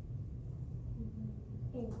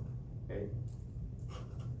 A.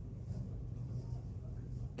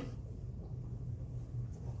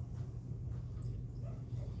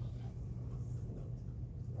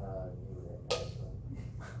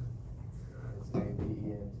 It's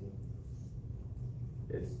A-B-E-N-T.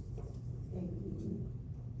 It's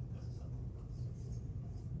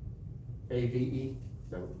A-V-E?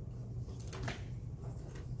 No.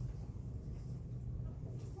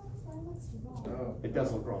 Oh. It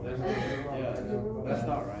does look wrong. That's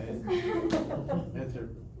not right. Enter.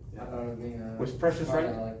 I thought it was being Was Precious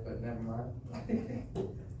right? Like, but never mind.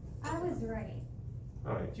 I was right.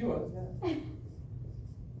 All right. She was, yeah.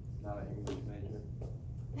 Not an English major.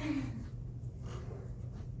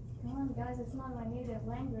 Come on, guys, it's not my native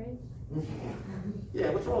language.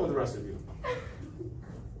 Yeah, what's wrong with the rest of you?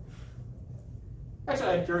 Actually,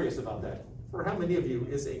 I'm curious about that. For how many of you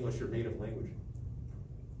is English your native language?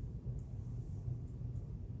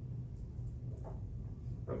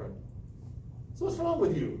 Okay. So what's wrong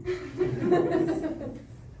with you?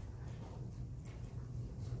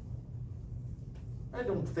 I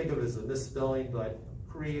don't think of it as a misspelling, but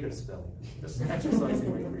creative spelling. Just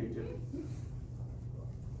exercising my creativity.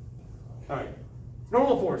 All right.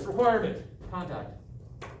 Normal force, requirement, contact.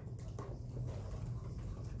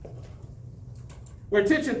 Where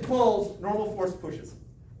tension pulls, normal force pushes.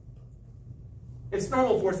 It's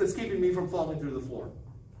normal force that's keeping me from falling through the floor.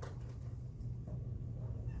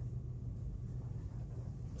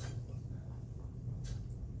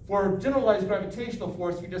 For generalized gravitational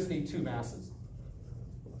force, you just need two masses.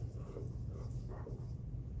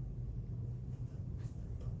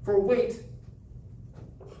 For weight,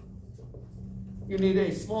 you need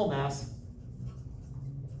a small mass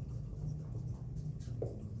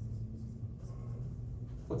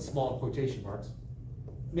with small quotation marks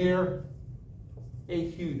near a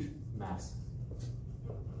huge mass.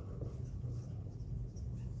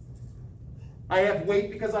 I have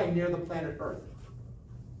weight because I'm near the planet Earth.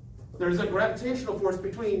 There's a gravitational force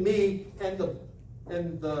between me and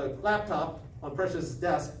the laptop on Precious's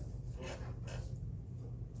desk,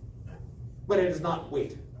 but it is not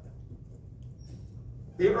weight.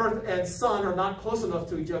 The Earth and Sun are not close enough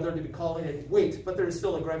to each other to be calling it weight, but there is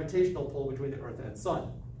still a gravitational pull between the Earth and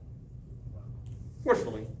Sun.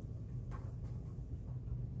 Fortunately.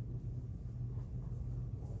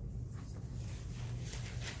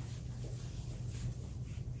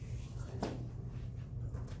 All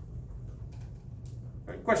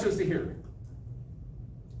right, questions to hear?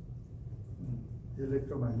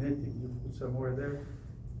 Electromagnetic, you put somewhere there?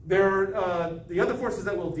 The other forces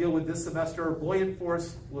that we'll deal with this semester, buoyant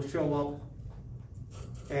force will show up,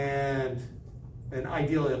 and an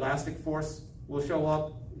ideal elastic force will show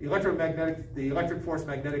up. The electric force,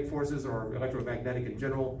 magnetic forces, or electromagnetic in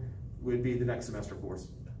general, would be the next semester course.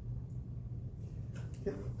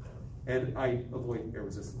 Yeah. And I avoid air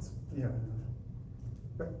resistance. Yeah.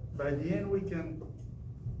 But by the end, we can,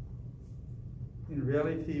 in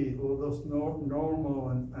reality, all those normal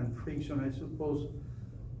and friction, I suppose,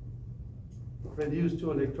 reduced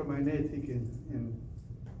to electromagnetic and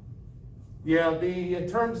Yeah, in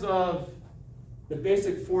terms of the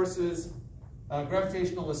basic forces,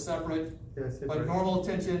 gravitational is separate, yes, but normal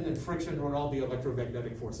tension and friction would all be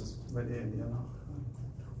electromagnetic forces. by the end, you know.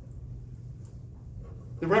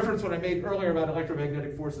 The reference what I made earlier about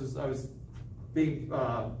electromagnetic forces, I was being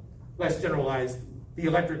less generalized. The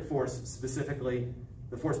electric force specifically,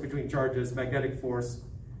 the force between charges, magnetic force,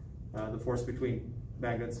 the force between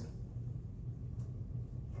magnets.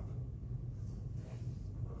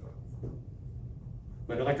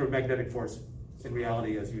 But electromagnetic force, in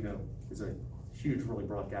reality, as you know, is a huge, really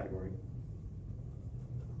broad category.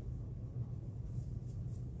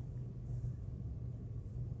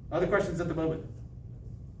 Other questions at the moment?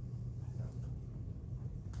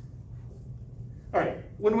 All right,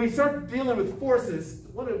 when we start dealing with forces,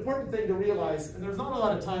 one important thing to realize, and there's not a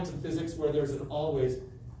lot of times in physics where there's an always,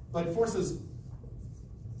 but forces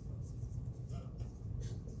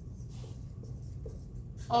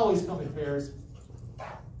always come in pairs.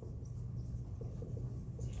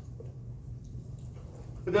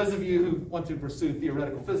 For those of you who want to pursue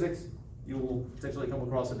theoretical physics, you will potentially come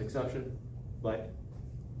across an exception, but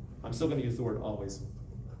I'm still going to use the word always.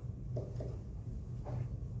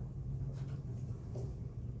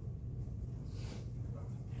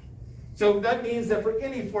 So that means that for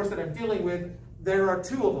any force that I'm dealing with, there are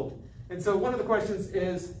two of them. And so one of the questions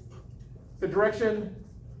is the direction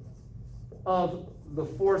of the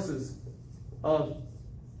forces of,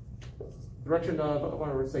 I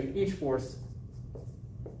want to say each force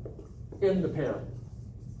in the pair.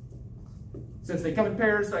 Since they come in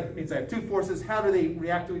pairs, that means I have two forces. How do they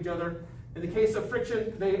react to each other? In the case of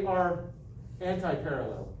friction, they are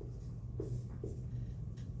anti-parallel.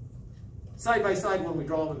 Side by side when we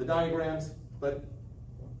draw them in the diagrams, but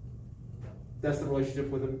that's the relationship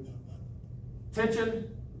with them.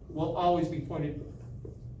 Tension will always be pointed,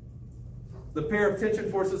 the pair of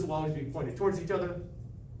tension forces will always be pointed towards each other.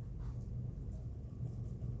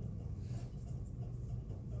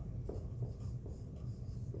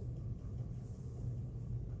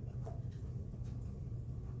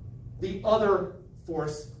 The other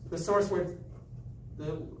force, the source where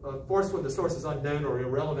the force when the source is unknown or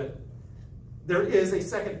irrelevant, there is a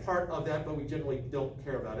second part of that, but we generally don't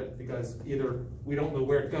care about it because either we don't know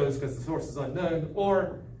where it goes because the source is unknown,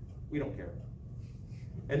 or we don't care.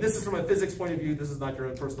 And this is from a physics point of view. This is not your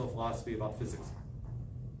own personal philosophy about physics.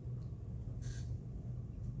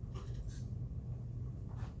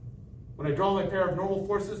 When I draw my pair of normal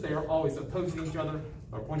forces, they are always opposing each other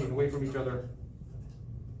or pointing away from each other.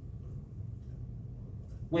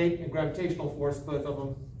 Weight and gravitational force, both of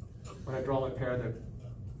them, when I draw my pair, the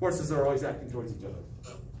forces are always acting towards each other.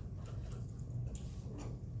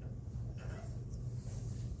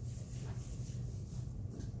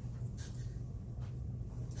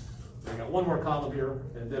 I got one more column here,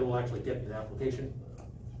 and then we'll actually get to the application.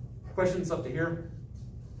 Questions up to here?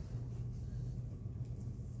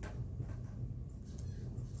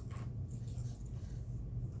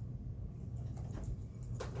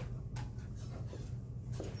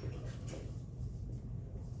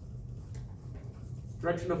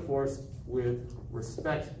 Direction of force with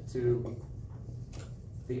respect to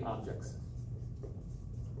the objects.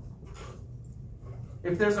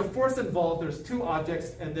 If there's a force involved, there's two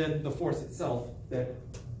objects and then the force itself, that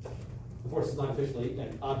the force is not officially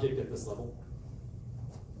an object at this level.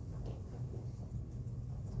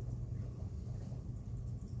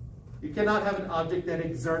 You cannot have an object that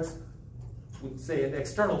exerts, say, an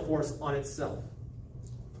external force on itself.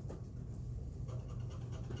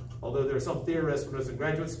 Although there are some theorists when I was in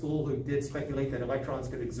graduate school who did speculate that electrons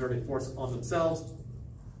could exert a force on themselves,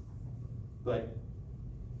 but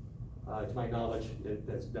to my knowledge,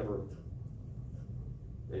 that's never,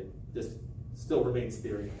 it just still remains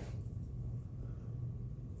theory.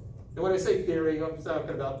 And when I say theory, I'm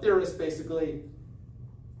talking about theorists basically,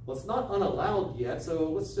 well, it's not unallowed yet,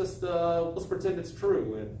 so let's just, let's pretend it's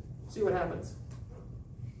true and see what happens.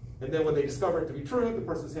 And then when they discover it to be true, the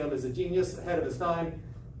person's hailed as a genius ahead of his time.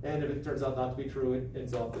 And if it turns out not to be true, it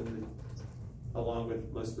ends up in along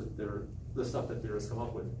with most of the stuff that theorists come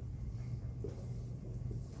up with.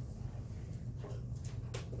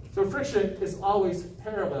 So friction is always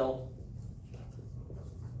parallel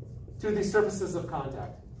to the surfaces of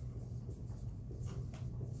contact.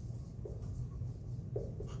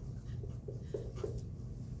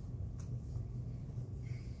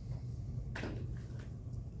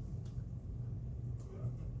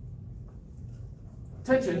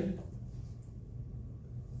 Tension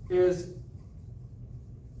is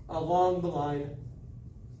along the line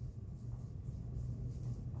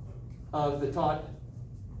of the taut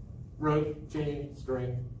rope, chain,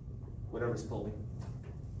 string, whatever's pulling.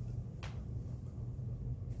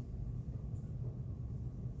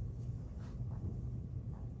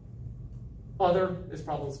 Other is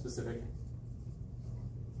problem specific.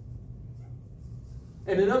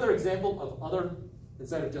 And another example of other,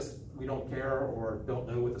 instead of just we don't care or don't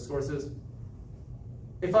know what the source is,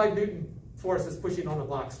 a 5 Newton force is pushing on the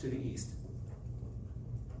blocks to the east.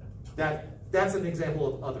 That That's an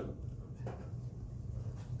example of other.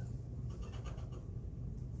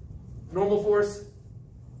 Normal force.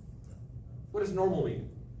 What does normal mean?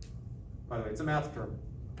 By the way, it's a math term.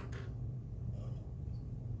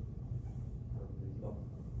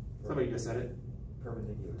 Somebody just said it.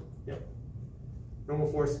 Perpendicular. Yep.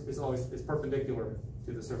 Normal force is perpendicular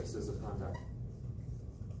to the surfaces of contact.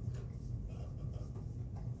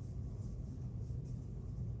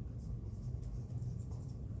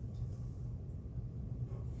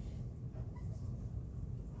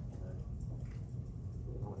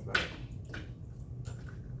 Much better.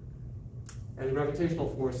 And gravitational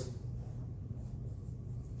force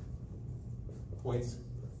points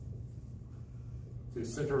to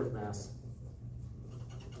center of mass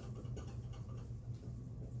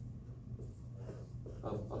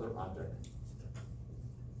of other object.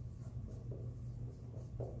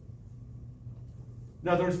 In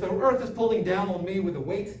other words, the Earth is pulling down on me with a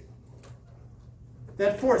weight.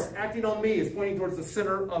 That force acting on me is pointing towards the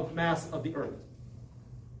center of mass of the Earth.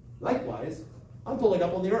 Likewise, I'm pulling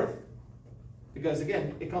up on the Earth. Because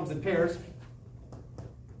again, it comes in pairs.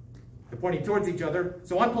 They're pointing towards each other.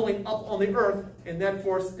 So I'm pulling up on the Earth, and that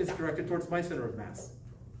force is directed towards my center of mass.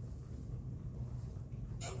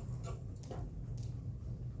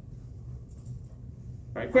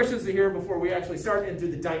 All right, questions to hear before we actually start into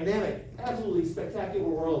the dynamic, absolutely spectacular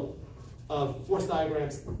world of force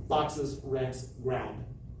diagrams, boxes, ramps, ground.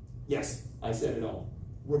 Yes, I said it all.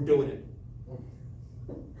 We're doing it.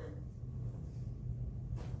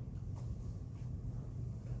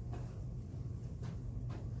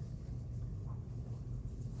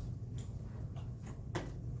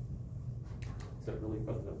 Is that really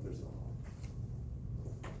buttoned up? There's no.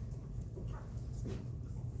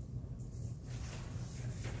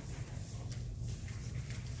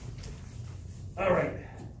 All right.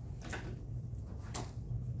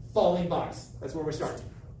 Falling box. That's where we're starting.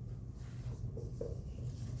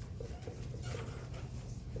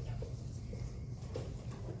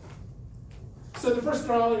 So the first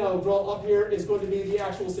drawing I'll draw up here is going to be the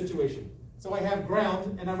actual situation. So I have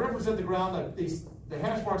ground, and I represent the ground. The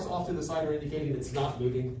hash marks off to the side are indicating it's not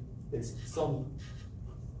moving. It's some.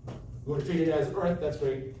 You want to treat it as earth, that's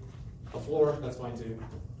great. A floor, that's fine too.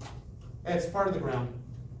 And it's part of the ground.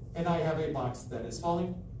 And I have a box that is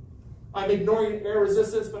falling. I'm ignoring air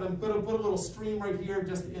resistance, but I'm going to put a little stream right here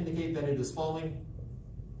just to indicate that it is falling.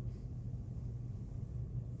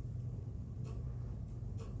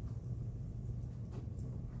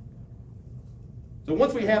 So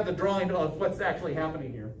once we have the drawing of what's actually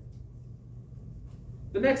happening here,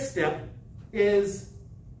 the next step is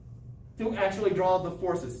to actually draw the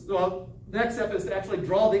forces. So the next step is to actually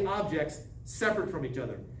draw the objects separate from each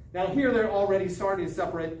other. Now here they're already starting to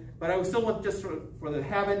separate, but I still want, just for the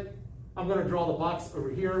habit, I'm going to draw the box over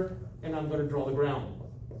here, and I'm going to draw the ground.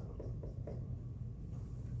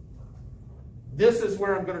 This is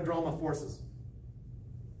where I'm going to draw my forces.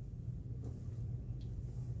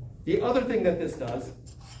 The other thing that this does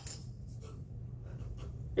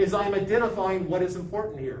is I'm identifying what is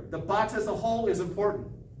important here. The box as a whole is important.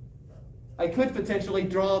 I could potentially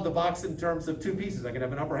draw the box in terms of two pieces. I could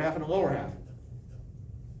have an upper half and a lower half.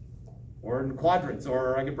 Or in quadrants,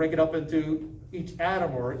 or I could break it up into each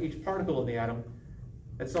atom or each particle in the atom.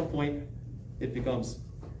 At some point, it becomes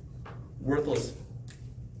worthless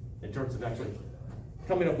in terms of actually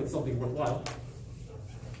coming up with something worthwhile.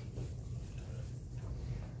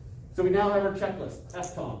 So we now have our checklist,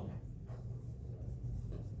 FTOM.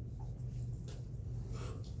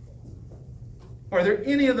 Are there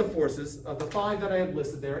any of the forces, of the 5 that I have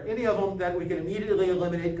listed there, any of them that we can immediately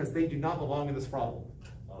eliminate because they do not belong in this problem?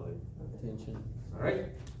 Tension. All right.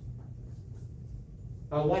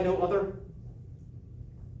 Why no other?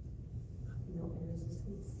 No air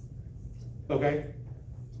resistance. Okay.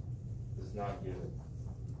 It's not given.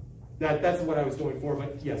 That's what I was going for,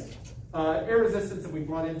 but yes. Air resistance that we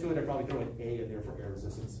brought into it, I probably throw an A in there for air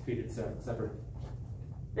resistance, treat it separate.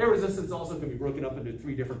 Air resistance also can be broken up into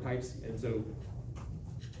 3 different types, and so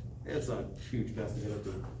it's a huge mess to get up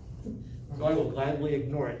to. So I will gladly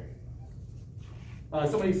ignore it.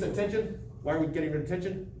 Somebody said tension. Why are we getting rid of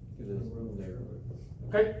tension? Because there's room there.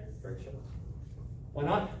 Okay. Friction. Why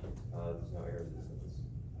not? There's no air resistance,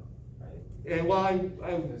 right? And well,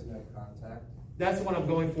 There's no contact. that's what I'm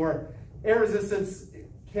going for. Air resistance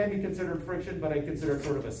can be considered friction, but I consider it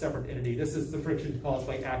sort of a separate entity. This is the friction caused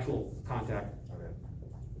by actual contact. Okay.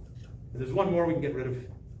 And there's one more we can get rid of.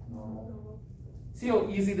 Normal. See how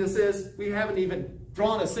easy this is? We haven't even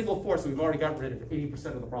drawn a single force. We've already gotten rid of 80%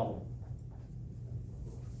 of the problem.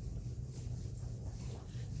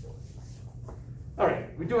 All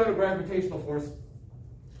right, we do have a gravitational force.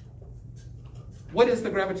 What is the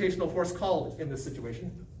gravitational force called in this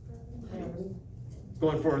situation?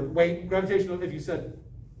 Going for weight, gravitational, if you said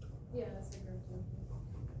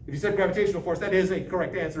gravitational force, that is a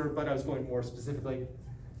correct answer, but I was going more specifically.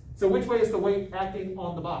 So which way is the weight acting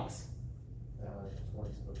on the box?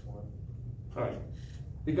 20/1. All right.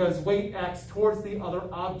 Because weight acts towards the other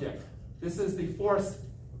object. This is the force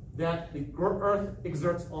that the Earth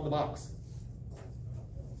exerts on the box.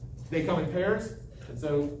 They come in pairs, and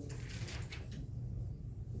so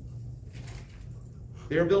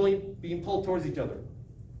they're being pulled towards each other.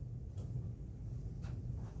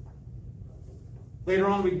 Later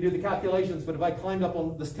on, we can do the calculations, but if I climbed up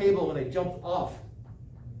on this table and I jumped off,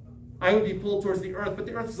 I would be pulled towards the Earth, but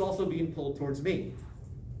the Earth is also being pulled towards me.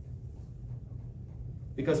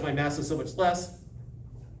 Because my mass is so much less,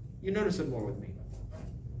 you notice it more with me.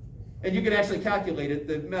 And you can actually calculate it.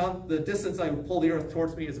 The distance I would pull the Earth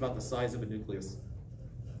towards me is about the size of a nucleus.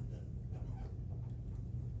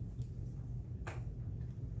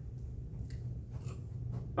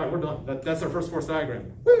 All right, we're done. That's our first force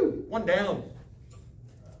diagram. Woo! One down.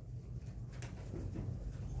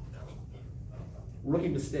 Rookie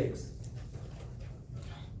mistakes.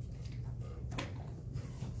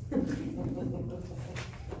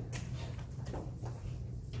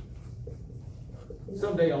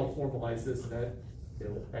 Someday I'll formalize this and that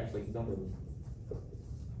it'll actually number them.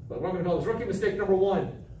 But what I'm going to call is rookie mistake number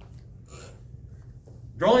 1.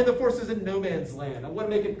 Drawing the forces in no man's land. I want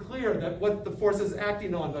to make it clear that what the force is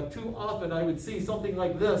acting on, but too often I would see something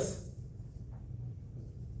like this,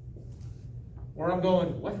 where I'm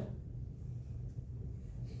going, what?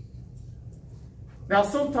 Now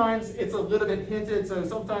sometimes it's a little bit hinted, so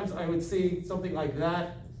sometimes I would see something like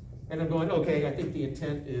that, and I'm going, okay, I think the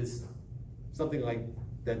intent is something like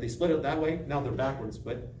that. They split it that way. Now they're backwards,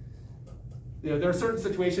 but there are certain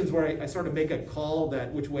situations where I sort of make a call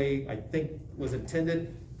that which way I think was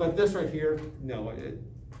intended, but this right here, no, it's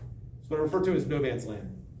what I refer to as no man's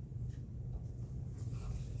land.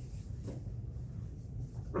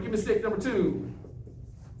 Rookie mistake number 2,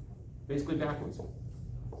 basically backwards.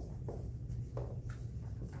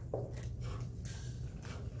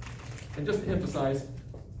 And just to emphasize,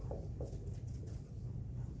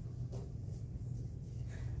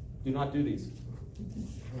 do not do these.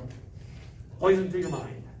 Poison to your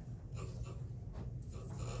mind.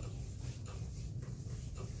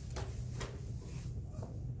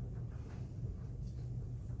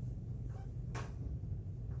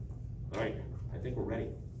 All right, I think we're ready.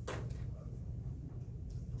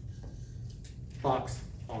 Box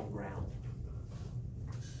on ground.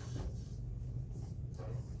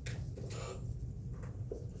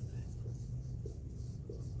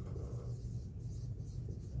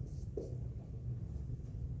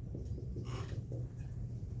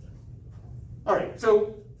 All right,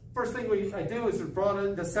 so first thing I do is draw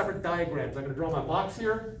the separate diagrams. I'm going to draw my box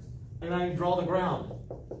here, and I draw the ground.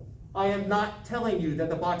 I am not telling you that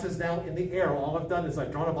the box is now in the air. All I've done is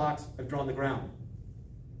I've drawn a box, I've drawn the ground.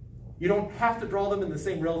 You don't have to draw them in the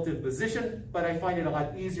same relative position, but I find it a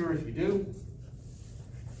lot easier if you do.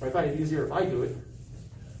 Or I find it easier if I do it.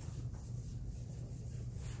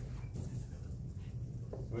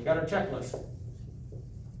 We've got our checklist.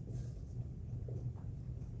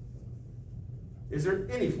 Is there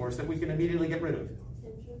any force that we can immediately get rid of?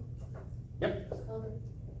 Tension. Yep. Color.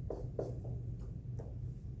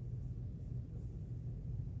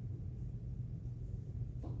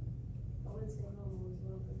 I would say normal as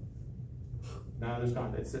well, but No, there's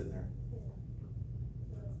not. It's sitting there.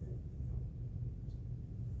 yeah.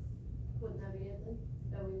 Wouldn't that be it then?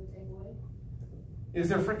 That we would take away? Is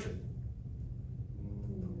there friction?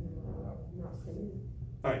 Not saying.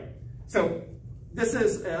 All right. So this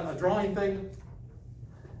is a drawing thing.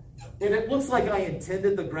 If it looks like I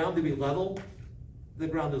intended the ground to be level, the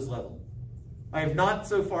ground is level. I have not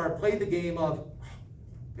so far played the game of,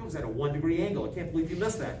 it was at a 1 degree angle. I can't believe you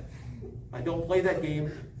missed that. I don't play that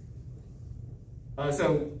game.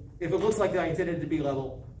 So if it looks like I intended it to be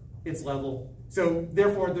level, it's level. So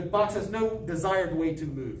therefore, the box has no desired way to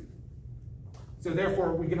move. So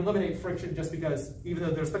therefore, we can eliminate friction just because even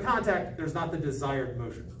though there's the contact, there's not the desired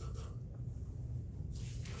motion.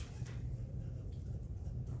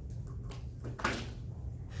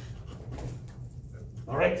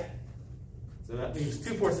 All right, so that leaves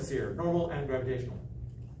 2 forces here, normal and gravitational.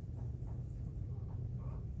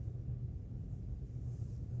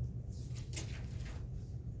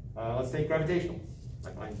 Let's take gravitational. I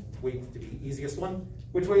find weight to be the easiest one.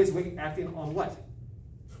 Which way is weight acting on what?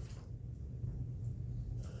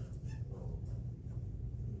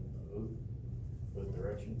 Both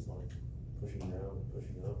directions, like pushing down,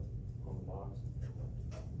 pushing up on the box.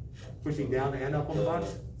 pushing down and up on the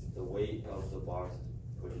box? The weight of the box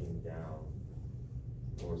is pushing down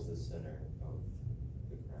towards the center of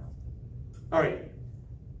the ground. All right.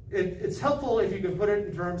 It's helpful if you can put it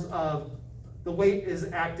in terms of the weight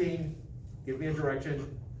is acting, give me a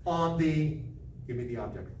direction, on the, give me the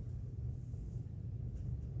object.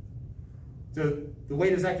 So the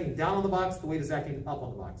weight is acting down on the box, the weight is acting up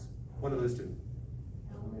on the box. One of those two.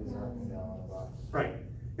 Right.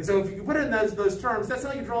 And so if you can put it in those terms, that's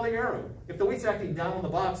how you draw the arrow. If the weight's acting down on the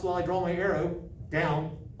box, well, I draw my arrow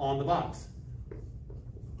down on the box.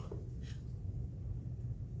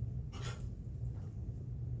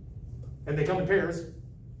 And they come in pairs.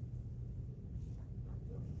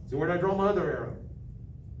 So where do I draw my other arrow?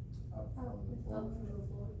 Up from the Up floor. from the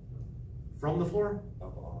floor. From the floor?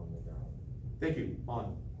 Up on the ground. Thank you,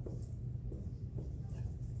 on.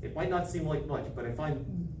 It might not seem like much, but I find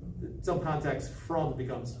that some context from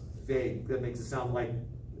becomes vague. That makes it sound like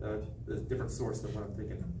a different source than what I'm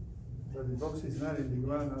thinking. But the box is not in the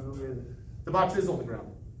ground, I don't get it. The box is on the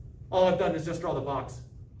ground. All I've done is just draw the box.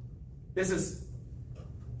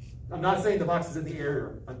 I'm not saying the box is in the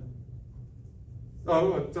area.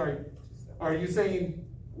 I'm sorry. Are you saying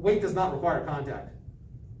weight does not require contact?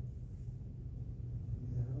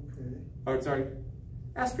 Yeah, okay. Oh, sorry.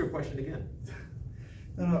 Ask your question again.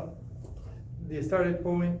 No. The starting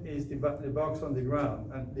point is the box on the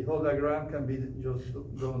ground, and the whole diagram can be just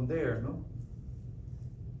drawn there, no?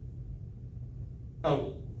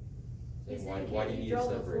 Oh, He's Why- saying, why can do you you draw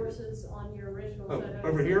the separate it? forces on your original Oh, photo?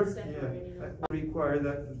 over here? Separating them? I require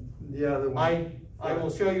that the other one. I will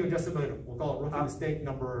show you in just a moment. We'll call it rookie mistake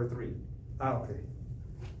number 3. Okay.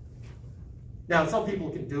 Now, some people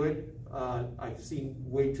can do it. I've seen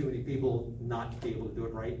way too many people not be able to do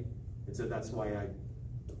it right. And so that's why I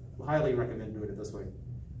highly recommend doing it this way.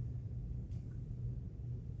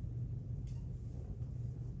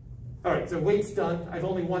 All right, so weight's done. I have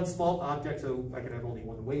only one small object, so I can have only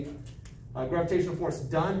one weight. Gravitational force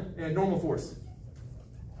done, and normal force.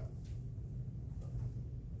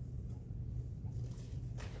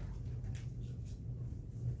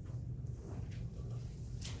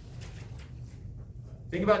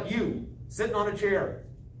 Think about you sitting on a chair.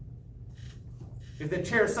 If the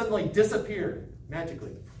chair suddenly disappeared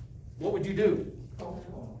magically, what would you do?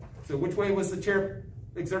 So which way was the chair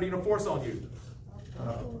exerting a force on you?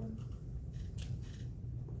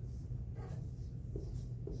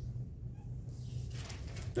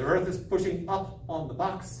 The earth is pushing up on the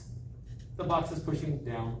box is pushing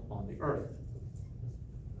down on the earth.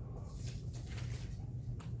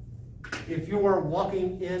 If you are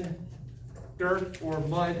walking in dirt or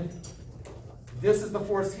mud, this is the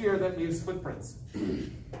force here that leaves footprints.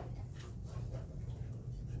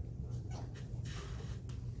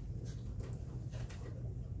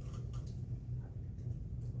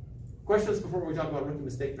 Questions before we talk about rookie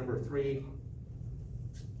mistake number 3?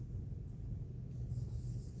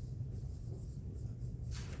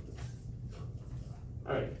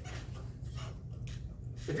 All right.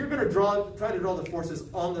 If you're going to try to draw the forces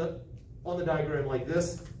on the diagram like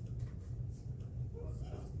this,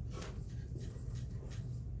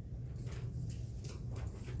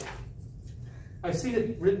 I've seen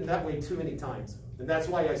it written that way too many times, and that's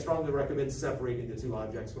why I strongly recommend separating the two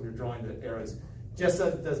objects when you're drawing the arrows, just so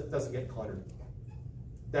it doesn't get cluttered.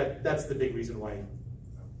 That's the big reason why.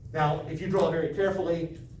 Now, if you draw very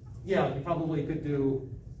carefully, yeah, you probably could do,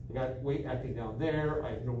 I got weight acting down there,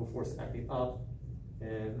 I have normal force acting up,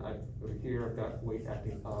 and over here I've got weight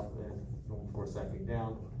acting up and normal force acting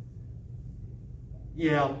down.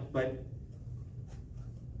 Yeah, but,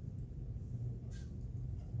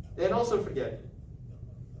 and also forget,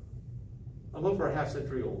 I'm over a half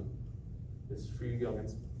century old. This is for you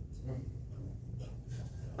youngins.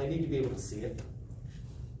 I need to be able to see it.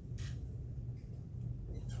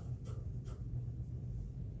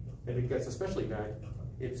 And it gets especially bad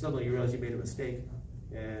if suddenly you realize you made a mistake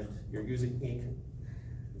and you're using ink, and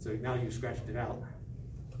so now you scratched it out.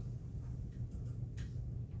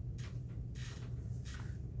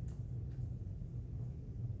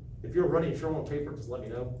 If you're running short on paper, just let me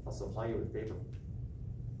know. I'll supply you with paper.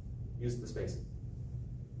 Use the spacing.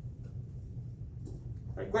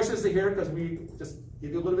 All right, questions to hear, because we just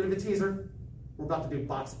give you a little bit of a teaser. We're about to do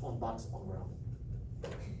box on ground.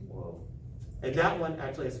 Whoa. And that one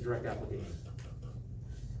actually has a direct application.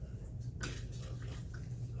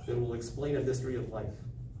 It will explain a mystery of life.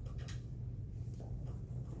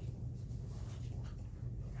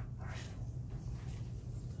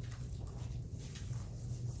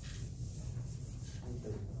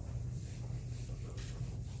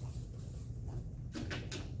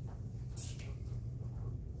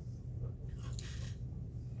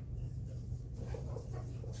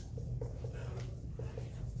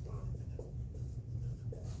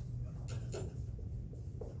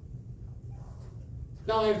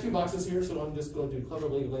 Now I have two boxes here, so I'm just going to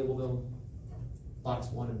cleverly label them box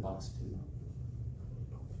 1 and box 2.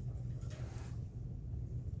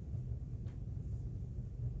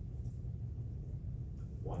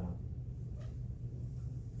 Why not?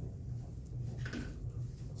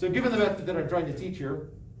 So given the method that I'm trying to teach here,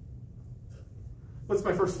 what's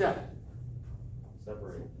my first step?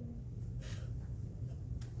 Separate.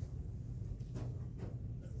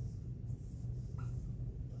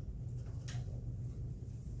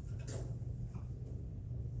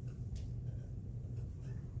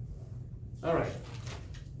 All right.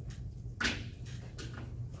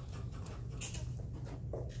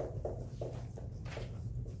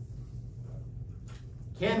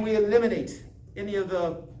 Can we eliminate any of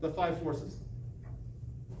the 5 forces?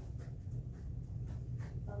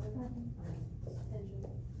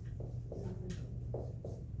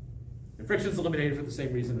 And friction's eliminated for the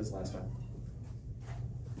same reason as last time.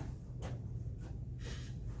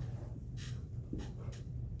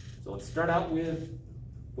 So let's start out with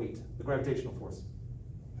weight, the gravitational force.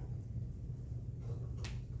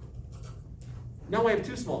 Now I have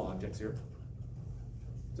 2 small objects here.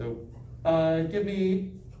 So give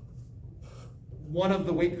me one of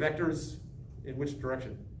the weight vectors in which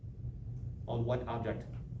direction? On what object?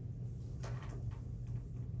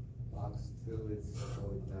 Box 2 is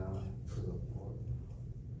going down to the floor.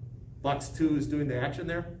 Box 2 is doing the action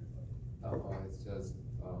there? Oh, it's just,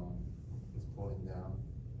 it's pulling down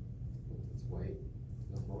with its weight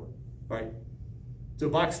to the floor. Right. So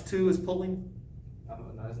box 2 is pulling? No,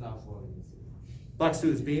 it's not floating. Box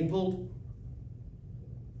 2 is being pulled?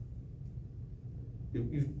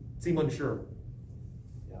 You seem unsure.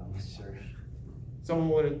 Yeah, I'm not sure. Someone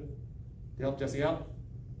want to help Jesse out?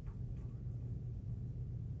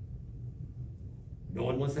 No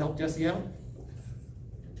one wants to help Jesse out?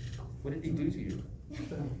 What did he do to you?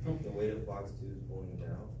 The weight of box 2 is pulling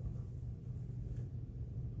down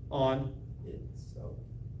On? itself.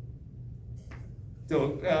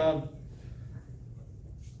 So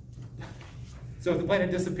if the planet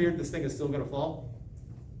disappeared, this thing is still going to fall?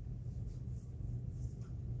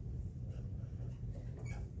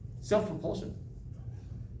 Self-propulsion.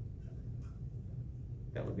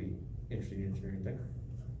 That would be interesting engineering thing.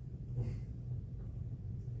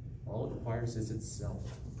 All it requires is itself.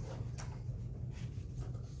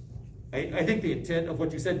 I think the intent of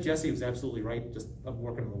what you said, Jesse, was absolutely right. Just I'm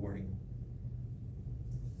working on the wording.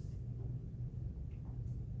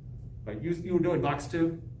 Right, you were doing box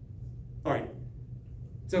 2? All right.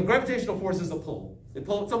 So gravitational force is a pull.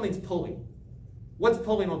 Something's pulling. What's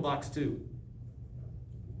pulling on box 2?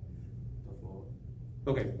 The floor.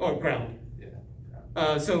 Okay, or ground.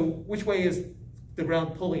 Yeah. So which way is the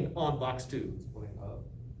ground pulling on box 2? It's pulling up.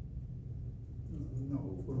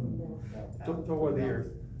 No, toward the earth.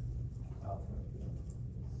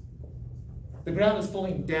 The ground is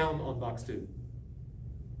pulling down on box 2.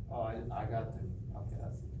 Oh, I got the, okay,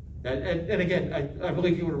 I see. And again, I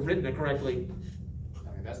believe you would have written it correctly.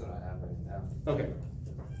 I mean, that's what I have right now. Okay.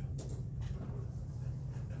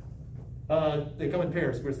 They come in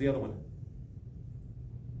pairs. Where's the other one?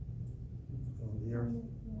 On the earth.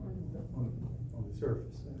 On the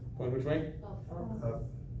surface. Going which way? Up.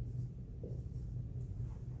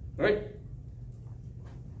 All right.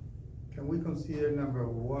 Can we consider number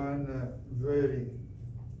 1 very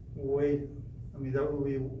weight? I mean, that would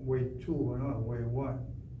be weight 2 or not weight 1.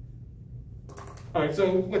 All right.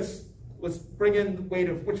 So let's bring in the weight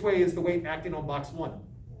of which way is the weight acting on box 1?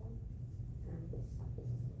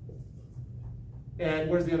 And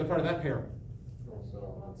where's the other part of that pair?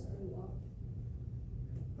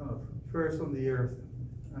 First on the earth,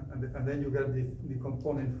 and then you got the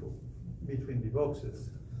component between the boxes.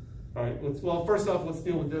 All right. Well, first off, let's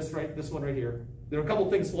deal with this one right here. There are a couple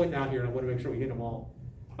things floating out here, and I want to make sure we hit them all.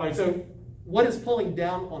 All right. So what is pulling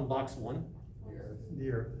down on box 1? The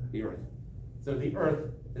earth. The Earth. So the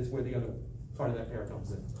Earth is where the other part of that pair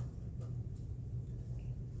comes in.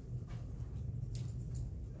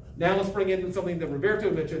 Now let's bring in something that Roberto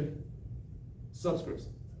mentioned, subscripts.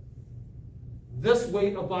 This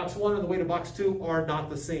weight of box 1 and the weight of box 2 are not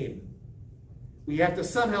the same. We have to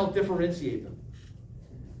somehow differentiate them.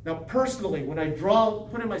 Now personally, when I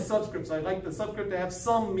put in my subscripts, I like the subscript to have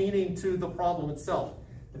some meaning to the problem itself.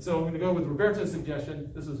 And so I'm going to go with Roberto's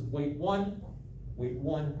suggestion. This is weight 1, weight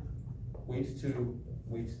 1, weight 2,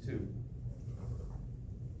 weight 2.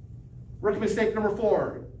 Rookie mistake number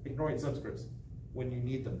 4, ignoring subscripts when you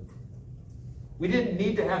need them. We didn't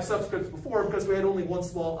need to have subscripts before because we had only one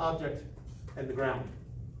small object and the ground.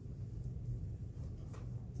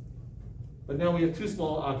 But now we have 2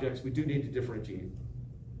 small objects, we do need to differentiate.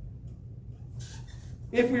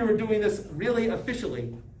 if we were doing this really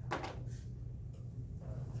officially,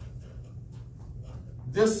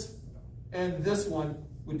 this and this one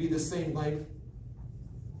would be the same length.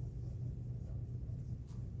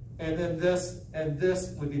 And then this and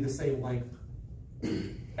this would be the same length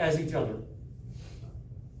as each other.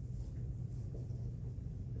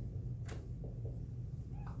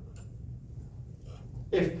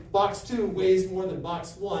 If box 2 weighs more than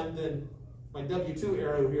box 1, then my W2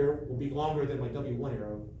 arrow here will be longer than my W1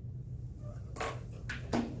 arrow.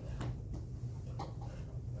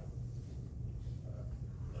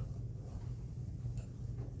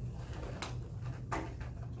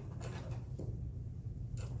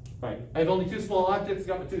 All right, I have only 2 small objects,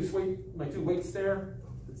 got my two weights there.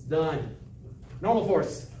 It's done. Normal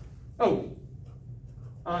force. Oh,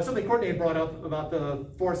 something Courtney had brought up about the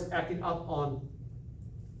force acting up on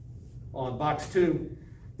box 2.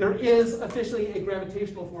 There is officially a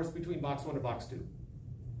gravitational force between box 1 and box 2.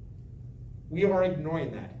 We are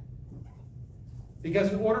ignoring that.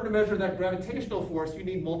 Because in order to measure that gravitational force, you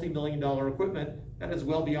need multi-million-dollar equipment that is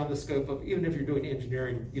well beyond the scope of, even if you're doing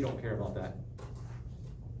engineering, you don't care about that.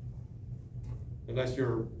 Unless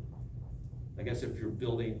you're, I guess if you're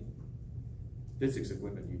building physics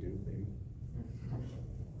equipment, you do, maybe.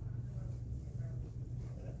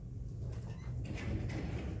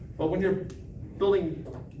 But when you're building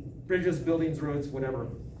bridges, buildings, roads, whatever,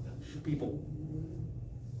 people,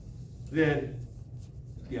 then,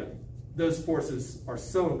 yeah, those forces are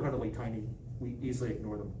so incredibly tiny, we easily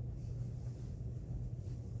ignore them.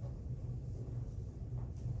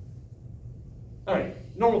 All right,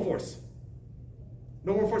 normal force.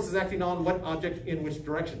 Normal force is acting on what object in which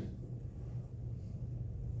direction?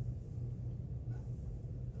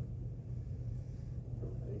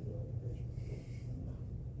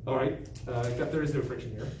 All right, except there is no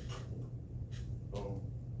friction here. Oh.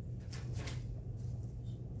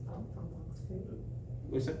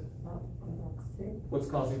 What's it? What's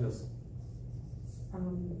causing this?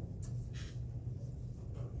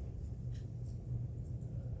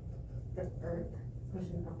 The earth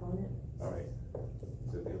pushing up on it. All right, so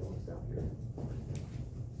the other one's down here.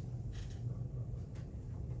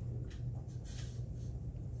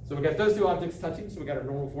 So we got those two objects touching, so we got our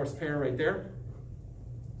normal force pair right there.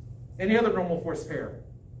 Any other normal force pair?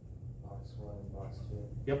 Box 1 and box 2.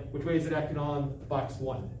 Yep, which way is it acting on box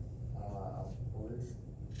 1? Upward.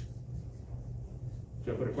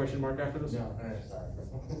 Should I put a question mark after this? No, sorry.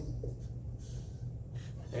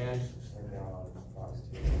 And And now on box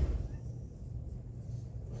 2.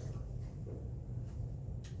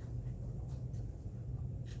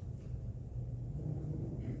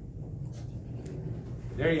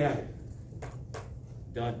 there you have it.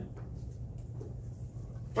 Done.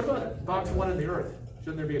 What about box 1 and the Earth?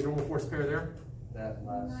 Shouldn't there be a normal force pair there? That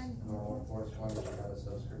last normal force 1 should have a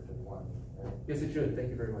subscripted 1, right? Yes, it should. Thank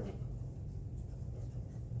you very much.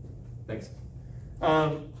 Thanks.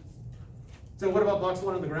 So what about box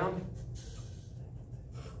 1 on the ground?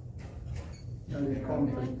 Very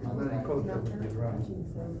contact with the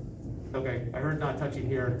ground. Okay, I heard not touching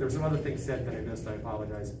here. There's some other things said that I missed. I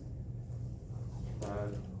apologize.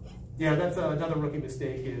 Yeah, that's another rookie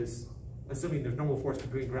mistake, is assuming there's normal force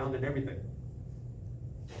between ground and everything.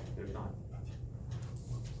 There's not.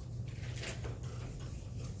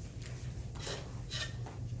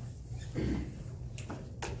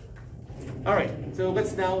 All right, so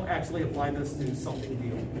let's now actually apply this to something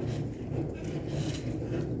real.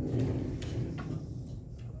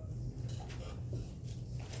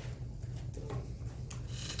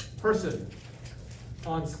 Person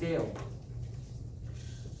on scale,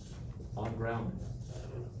 on ground.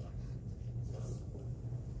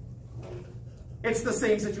 It's the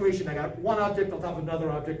same situation. I got one object on top of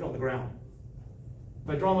another object on the ground. If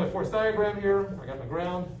I draw my force diagram here, I got my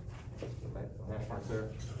ground, okay, hash marks there.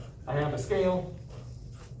 I have a scale,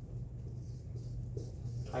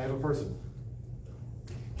 I have a person.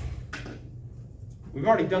 We've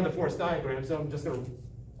already done the force diagram, so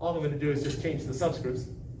all I'm gonna do is just change the subscripts.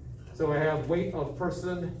 So I have weight of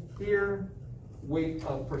person here, weight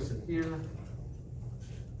of person here.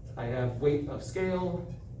 I have weight of scale,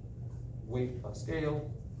 weight of scale.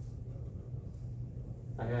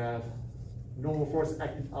 I have normal force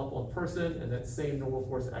acting up on person, and that same normal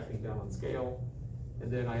force acting down on scale.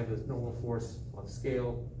 And then I have this normal force on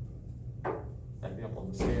scale acting up on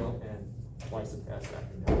the scale, and twice of S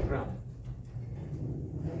acting down on the ground.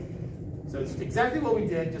 So it's exactly what we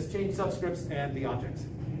did, just change subscripts and the objects.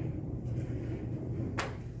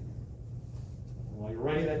 While you're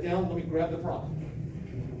writing that down, let me grab the problem.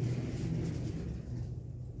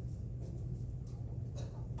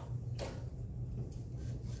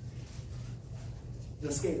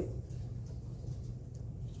 the scale.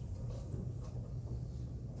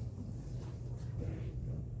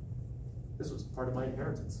 This was part of my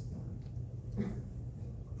inheritance.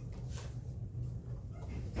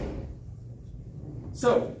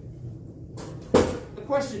 So, the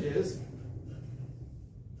question is,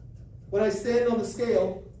 when I stand on the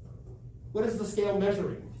scale, what is the scale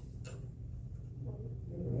measuring?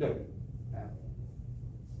 No.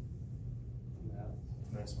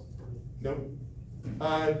 Nice one. No.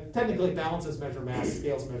 Technically, balances measure mass,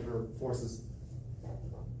 scales measure forces.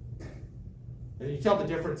 And you tell the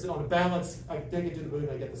difference. On a balance, I take it to the moon,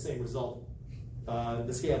 I get the same result.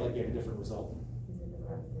 The scale, I get a different result.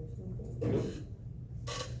 Nope.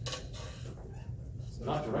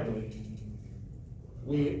 Not directly.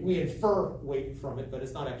 We infer weight from it, but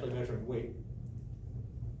it's not actually measuring weight.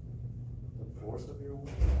 The force of your weight?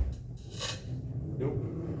 Nope.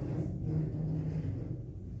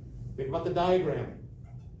 Think about the diagram.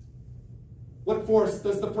 What force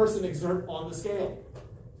does the person exert on the scale?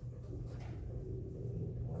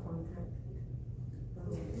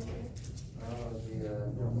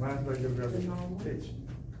 Mass by the gravitation.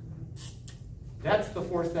 That's the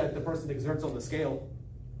force that the person exerts on the scale.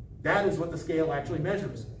 That is what the scale actually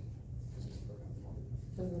measures.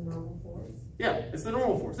 The normal force? Yeah, it's the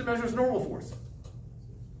normal force. It measures normal force.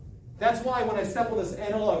 That's why when I step on this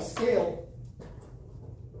analog scale,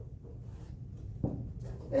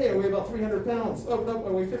 hey, I weigh about 300 pounds. Oh, no, I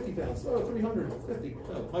weigh 50 pounds. Oh, 350.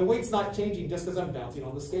 Oh, my weight's not changing just because I'm bouncing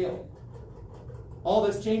on the scale. All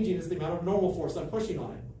that's changing is the amount of normal force I'm pushing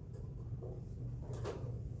on it.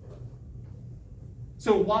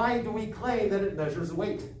 So why do we claim that it measures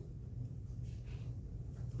weight?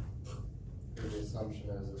 The assumption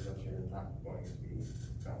is that you're not going to be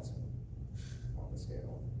bouncing on the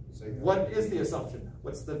scale. So What is the assumption?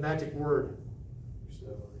 What's the magic word?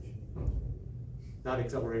 acceleration. Not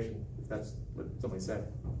acceleration, if that's what somebody said.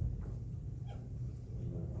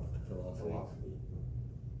 Velocity.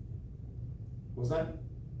 What was that?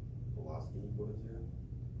 Velocity equal to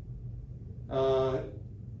 0?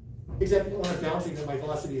 Except when I'm bouncing, then my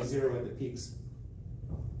velocity is 0 at the peaks.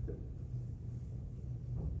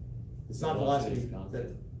 It's not velocity. is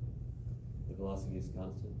constant. The velocity is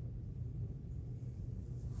constant.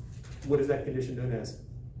 What is that condition known as?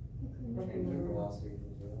 Change in velocity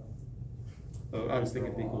from zero. Oh, I was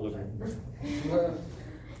thinking equilibrium. Well,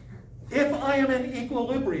 If I am in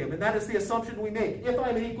equilibrium, and that is the assumption we make, if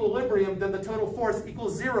I'm in equilibrium, then the total force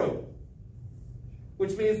equals 0,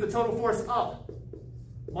 which means the total force up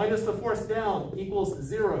minus the force down equals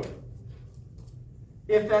 0.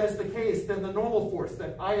 If that is the case, then the normal force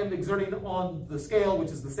that I am exerting on the scale, which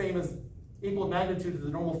is the same as equal magnitude to the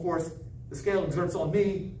normal force the scale exerts on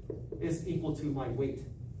me, is equal to my weight.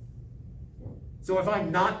 So if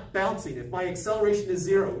I'm not bouncing, if my acceleration is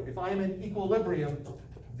 0, if I am in equilibrium,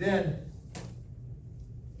 then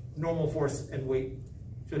normal force and weight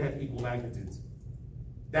should have equal magnitudes.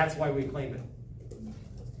 That's why we claim it.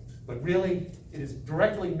 But really, it is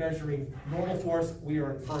directly measuring normal force. We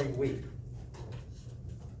are inferring weight.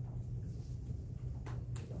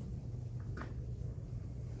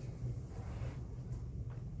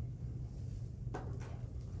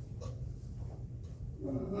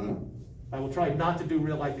 I will try not to do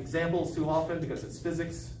real life examples too often because it's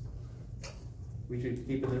physics. We should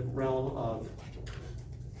keep in the realm of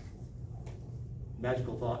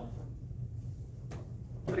magical thought.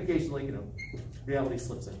 But occasionally, you know, reality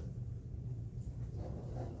slips in.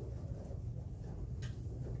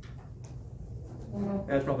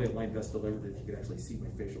 That's probably a line best delivered if you could actually see my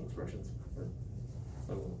facial expressions.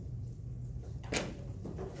 Oh.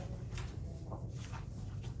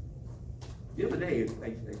 The other day, I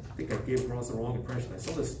think I gave across the wrong impression. I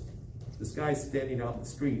saw this guy standing out in the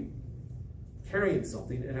street carrying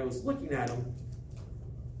something, and I was looking at him,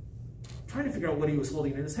 trying to figure out what he was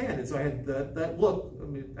holding in his hand. And so I had that look. I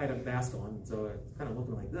mean, I had a mask on, so I kind of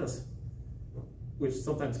looking like this, which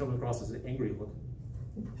sometimes comes across as an angry look.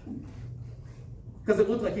 Because it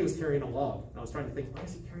looked like he was carrying a log. And I was trying to think, why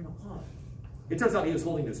is he carrying a log? It turns out he was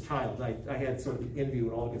holding his child. I had sort of the envy,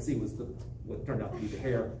 and all I could see was what turned out to be the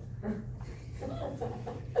hair.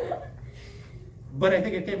 But I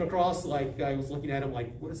think it came across like I was looking at him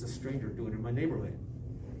like, what is this stranger doing in my neighborhood?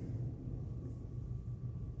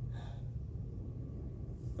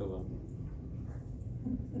 Oh well.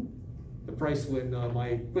 The price when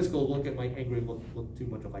my quizzical look and my angry look looked too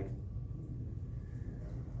much alike.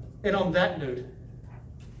 And on that note,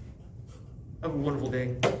 have a wonderful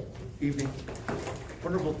day, evening,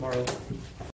 wonderful tomorrow.